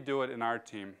way we do it in our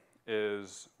team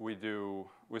is we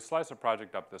slice a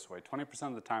project up this way. 20%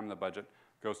 of the time in the budget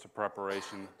goes to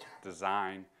preparation,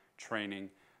 design, training.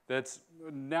 That's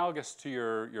analogous to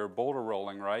your Boulder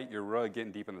rolling, right? You're really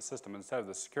getting deep in the system. Instead of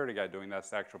the security guy doing that, it's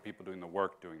the actual people doing the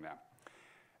work doing that.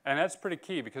 And that's pretty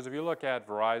key, because if you look at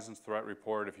Verizon's threat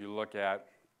report, if you look at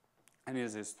any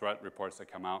of these threat reports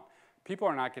that come out, people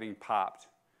are not getting popped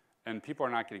and people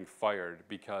are not getting fired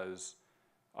because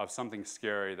of something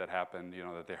scary that happened,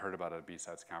 that they heard about at a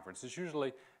B-Sides conference. It's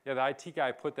usually, yeah, the IT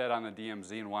guy put that on the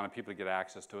DMZ and wanted people to get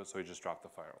access to it, so he just dropped the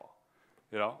firewall.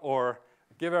 Or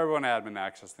give everyone admin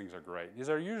access, things are great. These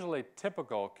are usually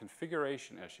typical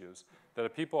configuration issues that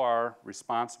if people are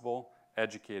responsible,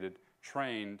 educated,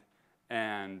 trained,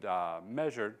 and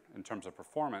measured in terms of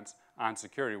performance on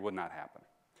security would not happen.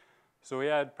 So we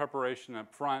had preparation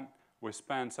up front. We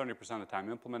spend 70% of the time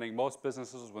implementing. Most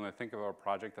businesses, when they think of a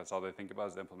project, that's all they think about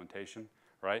is the implementation,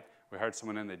 right? We hired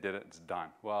someone in, they did it, it's done.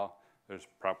 Well, there's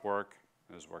prep work,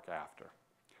 there's work after.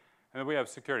 And then we have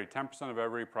security. 10% of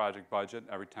every project budget,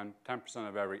 every 10%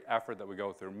 of every effort that we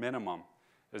go through, minimum,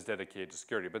 is dedicated to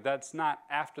security. But that's not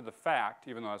after the fact,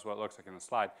 even though that's what it looks like in the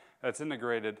slide. That's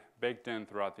integrated, baked in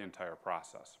throughout the entire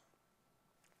process.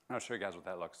 I'll show you guys what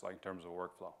that looks like in terms of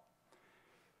workflow.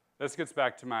 This gets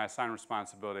back to my assigned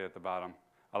responsibility at the bottom,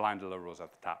 aligned deliverables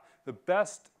at the top. The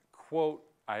best quote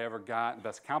I ever got,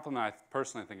 best compliment I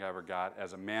personally think I ever got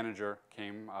as a manager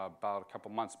came about a couple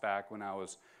months back when I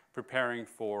was preparing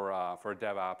for a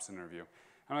DevOps interview.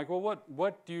 I'm like, well,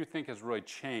 what do you think has really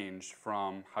changed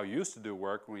from how you used to do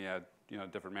work when we had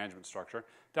different management structure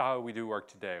to how we do work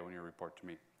today when you report to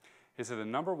me? He said, the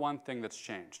number one thing that's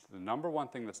changed, the number one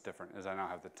thing that's different is I now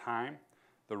have the time,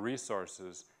 the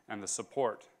resources, and the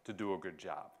support to do a good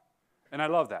job. And I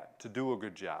love that, to do a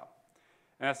good job.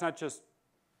 And that's not just,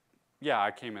 yeah,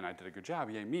 I came in, I did a good job,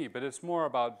 yay me, but it's more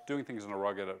about doing things in a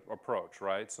rugged approach,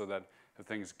 right? So that if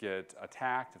things get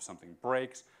attacked, if something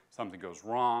breaks, something goes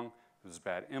wrong, if there's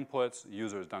bad inputs, the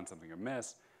user has done something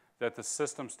amiss, that the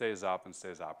system stays up and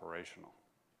stays operational.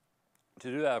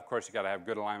 To do that, of course, you got to have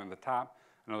good alignment at the top.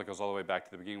 I know that goes all the way back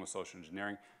to the beginning with social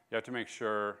engineering. You have to make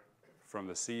sure from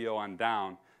the CEO on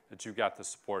down that you've got the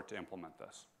support to implement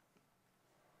this.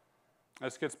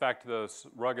 This gets back to the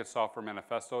rugged software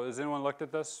manifesto. Has anyone looked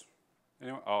at this?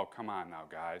 Anyone? Oh, come on now,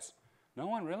 guys. No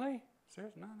one, really?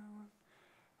 Seriously? No one?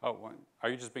 Oh, what? Are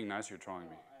you just being nice or you're trolling me?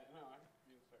 No, I'm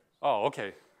being serious. Oh,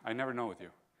 okay. I never know with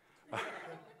you.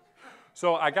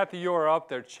 So I got the URL up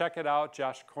there. Check it out.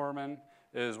 Josh Corman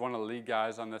is one of the lead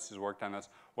guys on this. He's worked on this.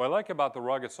 What I like about the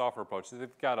rugged software approach is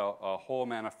they've got a whole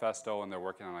manifesto, and they're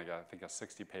working on, I think, a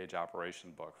 60-page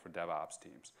operation book for DevOps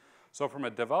teams. So from a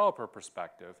developer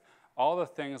perspective, all the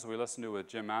things we listened to with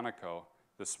Jim Monaco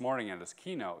this morning at his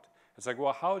keynote, it's like,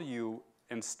 well, how do you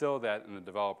instill that in the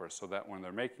developers so that when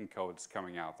they're making code, it's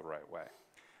coming out the right way?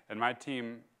 And my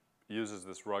team uses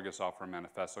this rugged software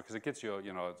manifesto because it gets you,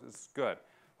 it's good.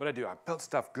 What I do, I built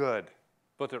stuff good,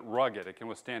 built it rugged. It can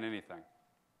withstand anything.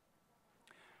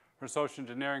 From a social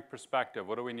engineering perspective,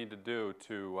 what do we need to do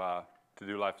to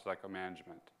do lifecycle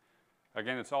management?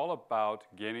 Again, it's all about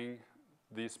getting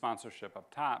the sponsorship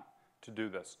up top to do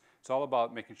this. It's all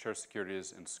about making sure security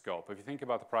is in scope. If you think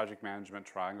about the project management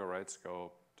triangle, right?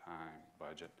 Scope, time,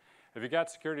 budget. If you got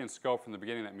security and scope from the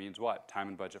beginning, that means what? Time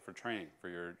and budget for training for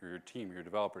your team, your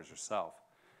developers, yourself.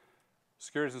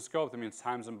 Security is in scope, that means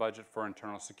time and budget for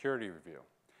internal security review.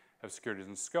 If security is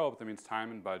in scope, that means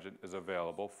time and budget is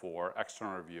available for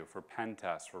external review, for pen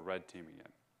tests, for red teaming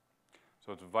it.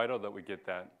 So it's vital that we get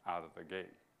that out of the gate.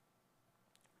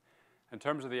 In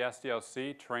terms of the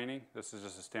SDLC training, this is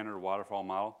just a standard waterfall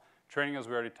model. Training, as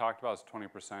we already talked about, is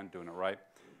 20%, doing it right.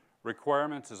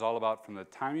 Requirements is all about from the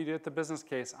time you get the business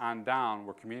case on down,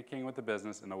 we're communicating with the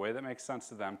business in a way that makes sense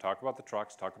to them, talk about the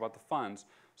trucks, talk about the funds,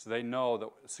 so they know that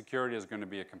security is going to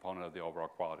be a component of the overall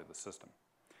quality of the system.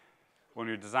 When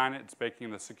you design it, it's baking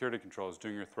in the security controls,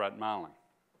 doing your threat modeling.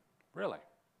 Really?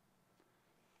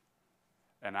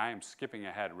 And I am skipping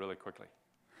ahead really quickly.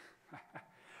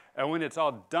 And when it's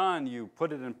all done, you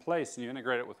put it in place and you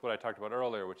integrate it with what I talked about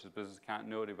earlier, which is business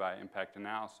continuity by impact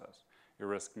analysis, your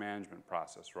risk management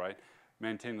process, right?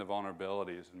 Maintaining the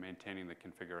vulnerabilities and maintaining the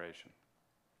configuration.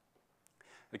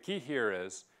 The key here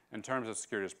is, in terms of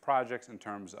security projects, in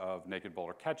terms of naked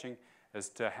boulder catching, is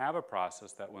to have a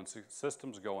process that when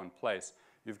systems go in place,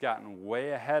 you've gotten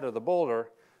way ahead of the boulder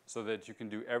so that you can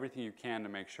do everything you can to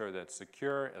make sure that it's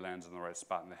secure, it lands in the right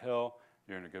spot in the hill,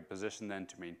 you're in a good position then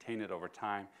to maintain it over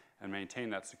time and maintain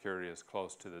that security as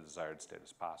close to the desired state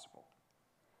as possible.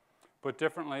 Put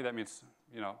differently, that means,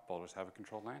 boulders have a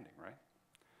controlled landing, right?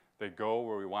 They go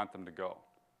where we want them to go.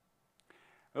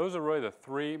 Those are really the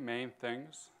three main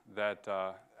things that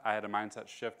I had a mindset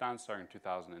shift on starting in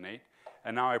 2008.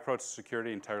 And now I approach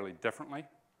security entirely differently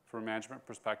from a management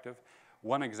perspective.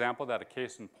 One example that a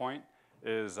case in point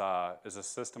is a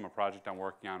system, a project I'm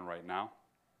working on right now.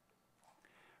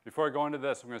 Before I go into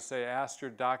this, I'm going to say, ask your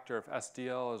doctor if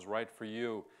SDL is right for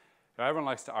you. Everyone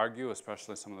likes to argue,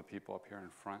 especially some of the people up here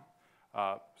in front.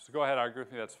 So go ahead, argue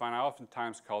with me, that's fine. I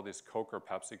oftentimes call these Coke or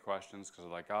Pepsi questions because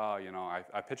they're like,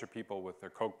 I picture people with their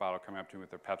Coke bottle coming up to me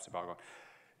with their Pepsi bottle going,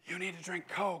 you need to drink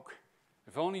Coke.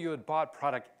 If only you had bought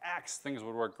product X, things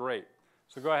would work great.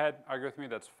 So go ahead, argue with me,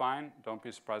 that's fine. Don't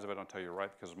be surprised if I don't tell you right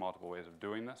because there's multiple ways of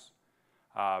doing this.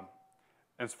 And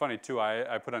it's funny too,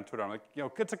 I put on Twitter, I'm like,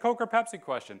 it's a Coke or Pepsi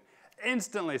question.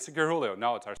 Instantly, Secure Julio.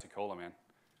 No, it's RC Cola, man.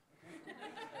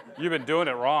 You've been doing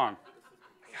it wrong.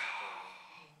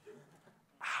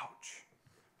 Ouch.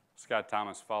 Scott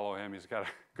Thomas, follow him. He's got a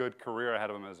good career ahead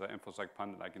of him as an InfoSec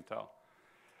pundit, I can tell.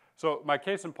 So my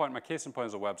case in point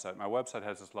is a website. My website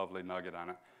has this lovely nugget on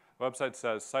it. The website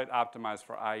says, site optimized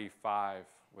for IE5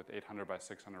 with 800 by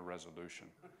 600 resolution.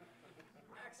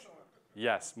 Excellent.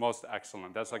 Yes, most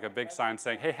excellent. That's like a big sign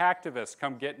saying, hey, hacktivists,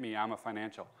 come get me, I'm a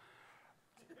financial.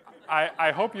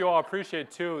 I hope you all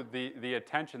appreciate, too, the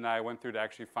attention that I went through to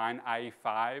actually find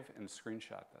IE5 and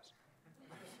screenshot this.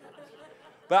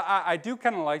 But I do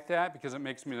kind of like that because it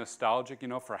makes me nostalgic,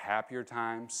 for happier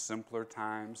times, simpler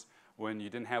times, when you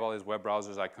didn't have all these web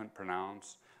browsers I couldn't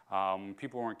pronounce.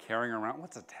 People weren't carrying around,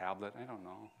 what's a tablet? I don't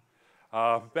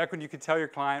know. Back when you could tell your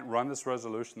client, run this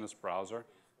resolution in this browser.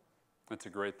 It's a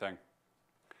great thing.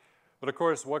 But of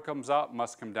course, what comes up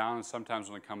must come down, and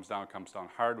sometimes when it comes down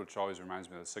hard, which always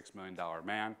reminds me of the $6 million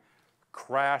man.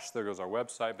 Crash, there goes our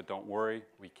website, but don't worry,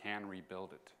 we can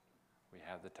rebuild it. We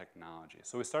have the technology.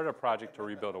 So we started a project to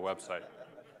rebuild a website.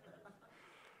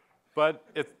 But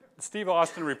if Steve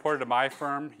Austin reported to my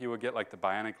firm, he would get like the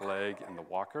bionic leg and the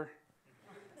walker.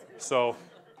 So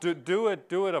do it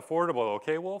affordable,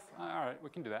 okay, Wolf? All right,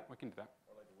 we can do that,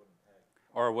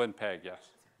 Or a wooden peg, yes.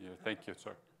 Yeah, thank you,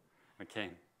 sir. A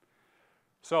cane.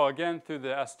 So again, through the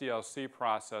SDLC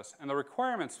process and the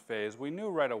requirements phase, we knew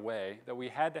right away that we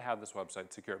had to have this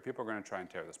website secure. People are going to try and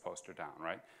tear this poster down,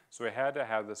 right? So we had to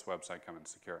have this website come in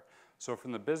secure. So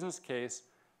from the business case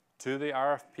to the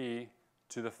RFP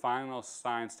to the final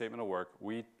signed statement of work,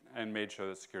 we made sure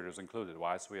that security was included.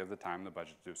 Why? So we have the time and the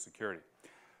budget to do security.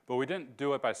 But we didn't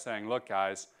do it by saying, look,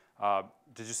 guys,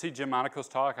 did you see Jim Monaco's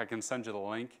talk? I can send you the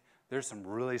link. There's some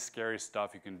really scary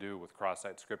stuff you can do with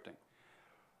cross-site scripting,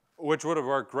 which would have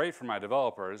worked great for my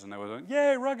developers, and they would have been,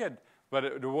 yay, rugged, but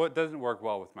it doesn't work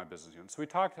well with my business unit. So we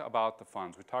talked about the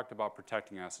funds. We talked about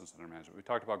protecting assets under management. We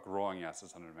talked about growing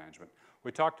assets under management.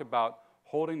 We talked about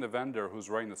holding the vendor who's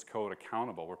writing this code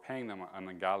accountable. We're paying them an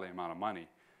ungodly amount of money.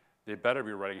 They better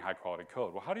be writing high-quality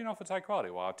code. Well, how do you know if it's high quality?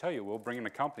 Well, I'll tell you, we'll bring in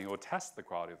a company who will test the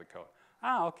quality of the code.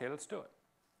 Okay, let's do it.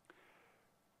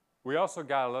 We also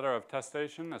got a letter of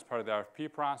attestation as part of the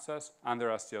RFP process on their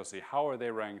SDLC. How are they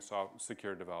running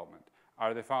secure development?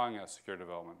 Are they following a secure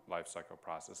development lifecycle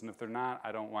process? And if they're not,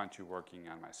 I don't want you working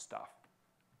on my stuff.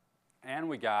 And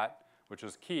we got, which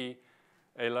is key,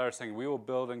 a letter saying we will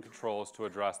build in controls to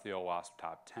address the OWASP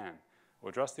top 10. We'll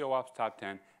address the OWASP top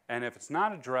 10, and if it's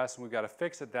not addressed and we've got to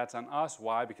fix it, that's on us.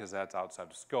 Why? Because that's outside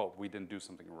of scope. We didn't do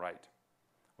something right,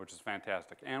 which is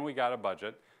fantastic. And we got a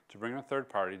budget to bring in a third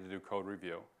party to do code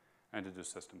review and to do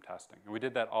system testing. And we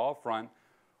did that all up front,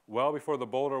 well before the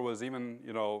Boulder was even,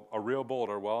 a real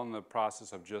Boulder, well in the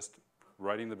process of just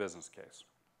writing the business case.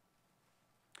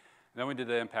 And then we did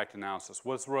the impact analysis.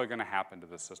 What's really going to happen to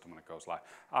this system when it goes live?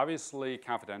 Obviously,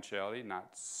 confidentiality, not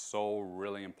so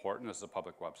really important. This is a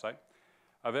public website.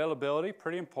 Availability,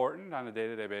 pretty important on a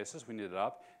day-to-day basis. We need it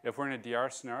up. If we're in a DR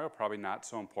scenario, probably not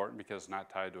so important because it's not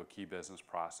tied to a key business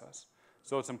process.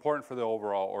 So it's important for the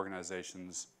overall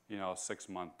organization's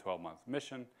 6-month, 12-month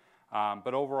mission.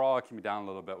 But overall, it can be down a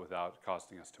little bit without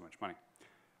costing us too much money,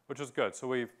 which is good. So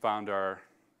we found our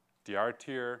DR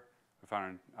tier, we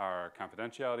found our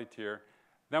confidentiality tier,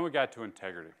 then we got to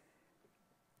integrity.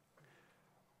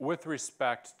 With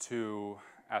respect to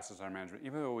assets under management,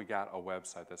 even though we got a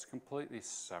website that's completely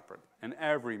separate in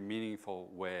every meaningful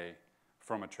way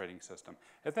from a trading system,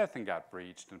 if that thing got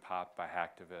breached and popped by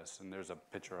hacktivists and there's a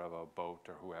picture of a boat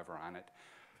or whoever on it,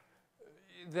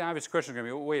 the obvious question is going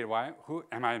to be, wait, why? Who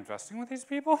am I investing with these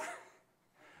people?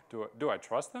 do I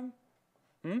trust them?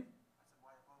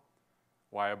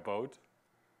 Why a boat?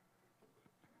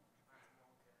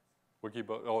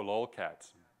 Wikiboat, oh,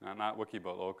 lolcats. Not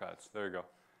Wikiboat, lolcats. There you go.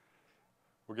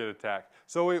 We'll get attacked.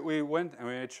 So we went and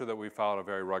we made sure that we followed a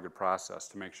very rugged process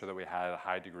to make sure that we had a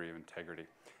high degree of integrity.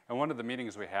 And one of the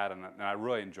meetings we had, and I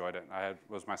really enjoyed it,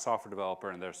 was my software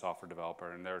developer and their software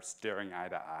developer, and they're staring eye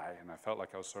to eye, and I felt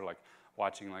like I was sort of like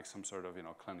watching like some sort of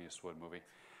Clint Eastwood movie.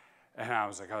 And I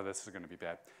was like, oh, this is going to be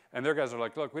bad. And their guys are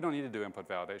like, look, we don't need to do input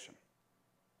validation.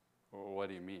 Well, what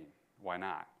do you mean? Why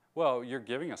not? Well, you're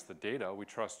giving us the data. We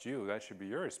trust you. That should be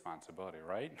your responsibility,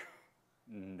 right?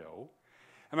 No.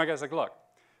 And my guy's like, look,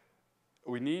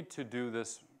 we need to do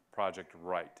this project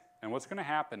right. And what's going to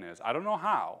happen is, I don't know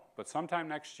how, but sometime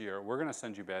next year, we're going to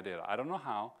send you bad data. I don't know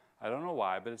how, I don't know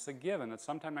why, but it's a given that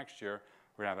sometime next year,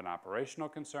 we're going to have an operational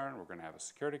concern, we're going to have a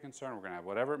security concern, we're going to have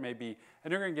whatever it may be,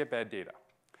 and you're going to get bad data.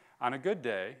 On a good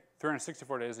day,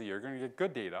 364 days a year, you're going to get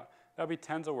good data. That'll be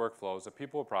tens of workflows that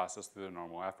people will process through their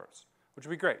normal efforts, which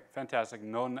would be great, fantastic,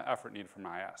 no effort needed from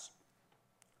IS.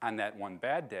 On that one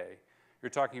bad day, you're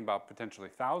talking about potentially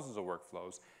thousands of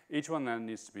workflows. Each one then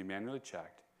needs to be manually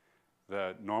checked.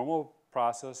 The normal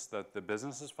process that the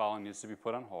business is following needs to be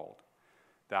put on hold.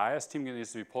 The IS team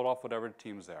needs to be pulled off whatever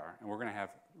teams they are, and we're going to have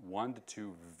 1 to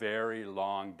 2 very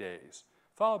long days,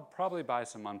 followed probably by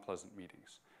some unpleasant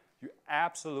meetings. You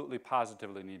absolutely,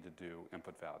 positively need to do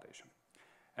input validation.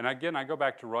 And again, I go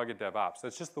back to rugged DevOps.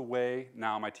 That's just the way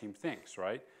now my team thinks,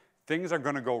 right? Things are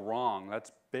going to go wrong.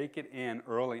 Let's bake it in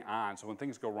early on so when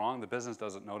things go wrong, the business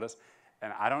doesn't notice,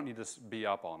 and I don't need to be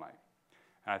up all night.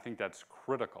 And I think that's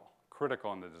critical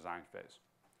in the design phase.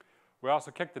 We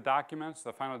also kicked the documents,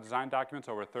 the final design documents,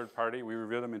 over a third party. We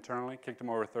reviewed them internally, kicked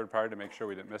them over a third party to make sure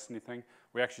we didn't miss anything.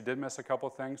 We actually did miss a couple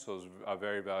things, so it was a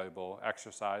very valuable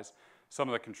exercise. Some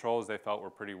of the controls they felt were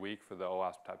pretty weak for the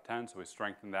OWASP Top 10, so we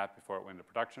strengthened that before it went into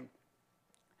production.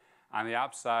 On the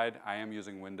ops side, I am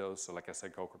using Windows, so like I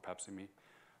said, Coke or Pepsi me.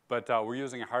 But we're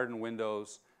using a hardened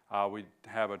Windows. We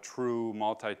have a true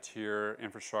multi-tier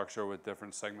infrastructure with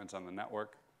different segments on the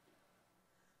network.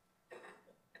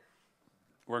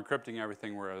 We're encrypting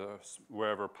everything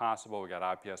wherever possible. We got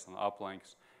IPS and the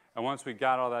uplinks. And once we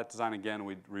got all that design again,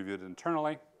 we reviewed it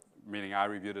internally, meaning I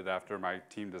reviewed it after my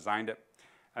team designed it.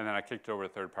 And then I kicked it over to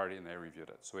a third party and they reviewed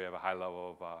it. So we have a high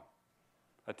level of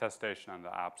attestation on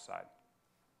the ops side.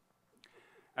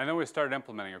 And then we started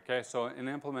implementing, okay? So in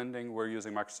implementing, we're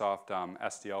using Microsoft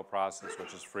SDL process,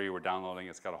 which is free. We're downloading it.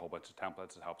 It's got a whole bunch of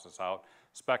templates. It helps us out.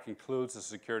 Spec includes the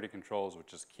security controls,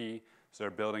 which is key. So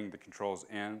they're building the controls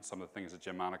in. Some of the things that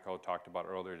Jim Monaco talked about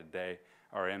earlier today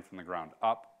are in from the ground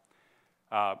up.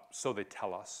 So they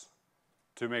tell us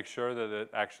to make sure that it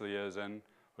actually is in.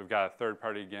 We've got a third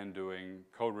party, again, doing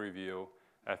code review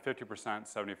at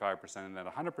 50%, 75%, and then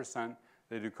 100%.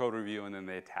 They do code review, and then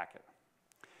they attack it.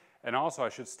 And also, I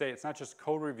should state, it's not just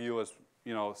code review as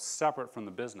separate from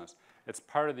the business. It's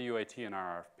part of the UAT and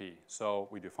RFP. So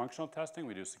we do functional testing,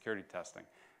 we do security testing.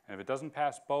 And if it doesn't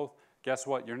pass both, guess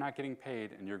what? You're not getting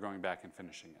paid, and you're going back and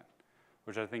finishing it,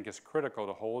 which I think is critical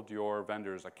to hold your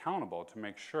vendors accountable to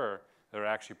make sure they're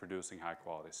actually producing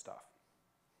high-quality stuff.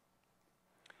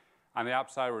 On the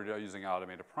ops side, we're using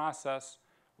automated process.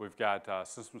 We've got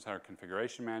System Center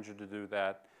Configuration Manager to do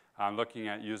that. I'm looking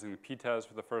at using the PTES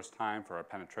for the first time for our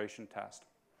penetration test,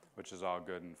 which is all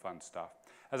good and fun stuff.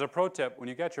 As a pro tip, when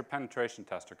you get your penetration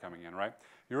tester coming in, right,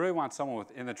 you really want someone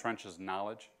with in-the-trenches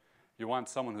knowledge. You want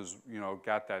someone who's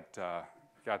got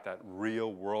that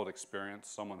real-world experience,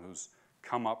 someone who's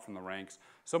come up from the ranks,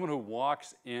 someone who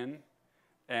walks in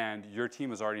and your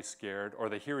team is already scared, or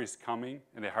they hear he's coming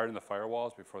and they harden the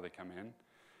firewalls before they come in.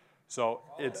 So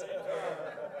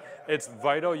it's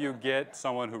vital you get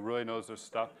someone who really knows their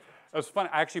stuff. It was funny.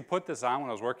 I actually put this on when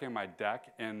I was working on my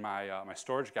deck, and my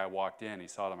storage guy walked in. He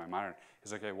saw it on my monitor.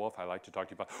 He's like, "Hey, Wolf, I'd like to talk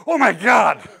to you about." Oh my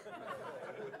God!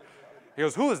 He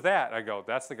goes, "Who is that?" I go,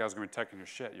 "That's the guy who's going to be checking your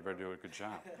shit. You better do a good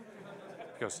job."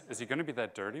 He goes, "Is he going to be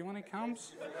that dirty when he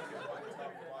comes?"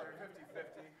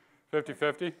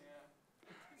 50-50?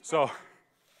 So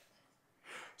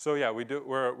yeah, we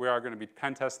are going to be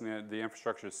pen testing the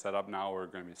infrastructure is set up now. We're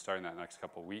going to be starting that next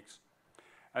couple of weeks.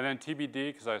 And then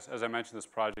TBD, because as I mentioned, this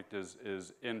project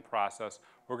is in process.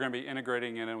 We're going to be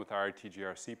integrating it in with our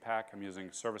ITGRC pack. I'm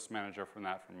using Service Manager from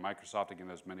Microsoft. Again,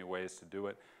 there's many ways to do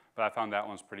it. But I found that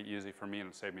one's pretty easy for me, and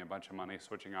it saved me a bunch of money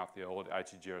switching off the old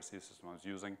ITGRC system I was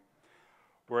using.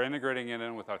 We're integrating it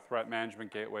in with our threat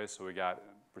management gateway, so we got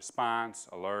response,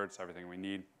 alerts, everything we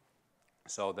need.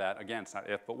 So that, again, it's not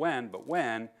if but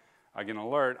when I get an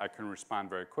alert, I can respond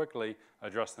very quickly,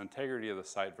 address the integrity of the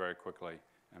site very quickly,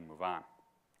 and move on.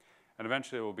 And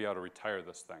eventually we'll be able to retire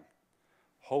this thing.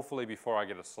 Hopefully before I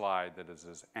get a slide that is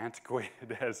as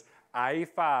antiquated as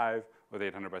IE5 with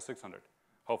 800 by 600.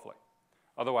 Hopefully.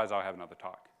 Otherwise I'll have another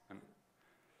talk.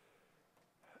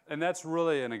 And that's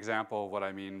really an example of what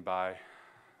I mean by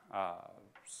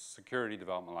security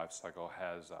development lifecycle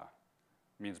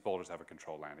means boulders have a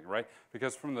controlled landing, right?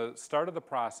 Because from the start of the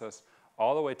process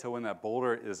all the way to when that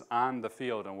boulder is on the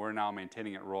field and we're now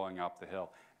maintaining it rolling up the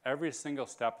hill, every single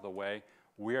step of the way,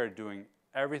 we are doing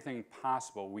everything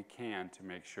possible we can to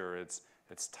make sure it's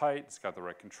tight, it's got the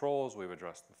right controls, we've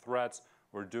addressed the threats,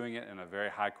 we're doing it in a very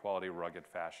high quality, rugged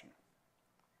fashion.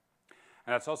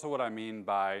 And that's also what I mean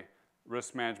by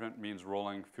risk management means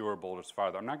rolling fewer boulders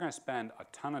farther. I'm not going to spend a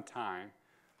ton of time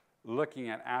looking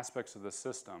at aspects of the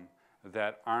system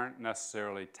that aren't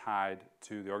necessarily tied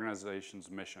to the organization's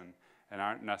mission and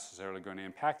aren't necessarily going to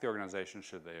impact the organization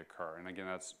should they occur. And again,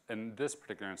 that's, in this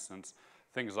particular instance,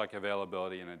 things like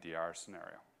availability in a DR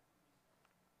scenario.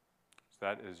 So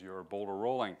that is your boulder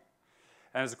rolling.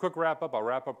 And as a quick wrap up, I'll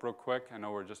wrap up real quick. I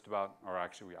know we're just about, or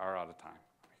actually we are out of time.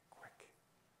 Quick.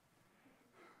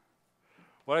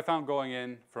 What I found going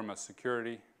in from a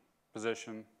security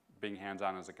position, being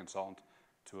hands-on as a consultant,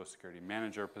 to a security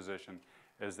manager position,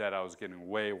 is that I was getting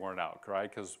way worn out, right?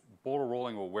 Because boulder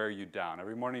rolling will wear you down.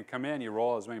 Every morning you come in, you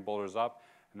roll as many boulders up.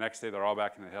 The next day they're all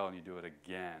back in the hill and you do it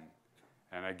again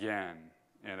and again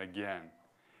and again.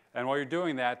 And while you're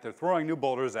doing that, they're throwing new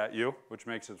boulders at you, which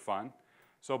makes it fun.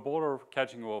 So boulder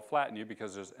catching will flatten you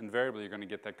because invariably you're going to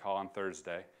get that call on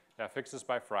Thursday. Yeah, fix this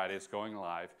by Friday, it's going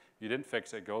live. You didn't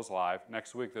fix it, it goes live.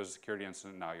 Next week there's a security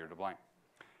incident, now you're to blame.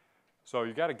 So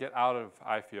you got to get out of,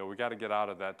 I feel, we got to get out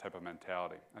of that type of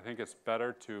mentality. I think it's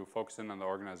better to focus in on the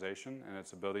organization and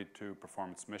its ability to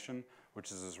perform its mission,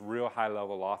 which is this real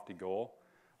high-level, lofty goal,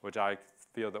 which I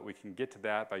feel that we can get to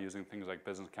that by using things like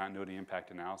business continuity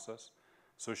impact analysis.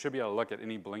 So we should be able to look at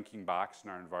any blinking box in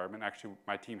our environment. Actually,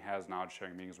 my team has knowledge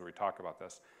sharing meetings where we talk about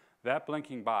this. That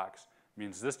blinking box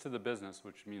means this to the business,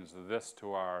 which means this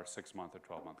to our 6-month or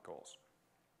 12-month goals.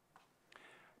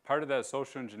 Part of that is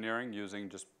social engineering, using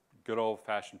just good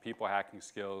old-fashioned people hacking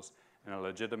skills in a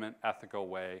legitimate, ethical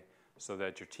way so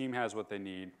that your team has what they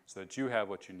need, so that you have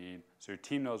what you need, so your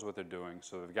team knows what they're doing,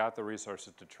 so they've got the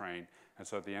resources to train, and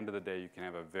so at the end of the day, you can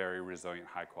have a very resilient,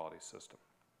 high-quality system.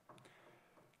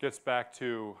 Gets back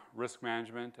to risk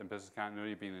management and business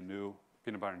continuity being the new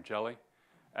peanut butter and jelly,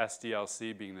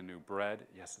 SDLC being the new bread.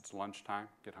 Yes, it's lunchtime.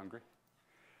 Get hungry.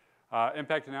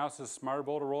 Impact analysis, smarter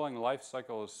boulder rolling. Life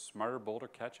cycle is smarter boulder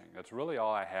catching. That's really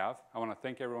all I have. I want to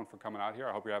thank everyone for coming out here.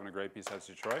 I hope you're having a great BSides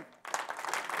Detroit.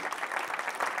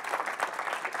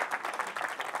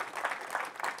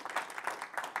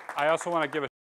 I also want to give a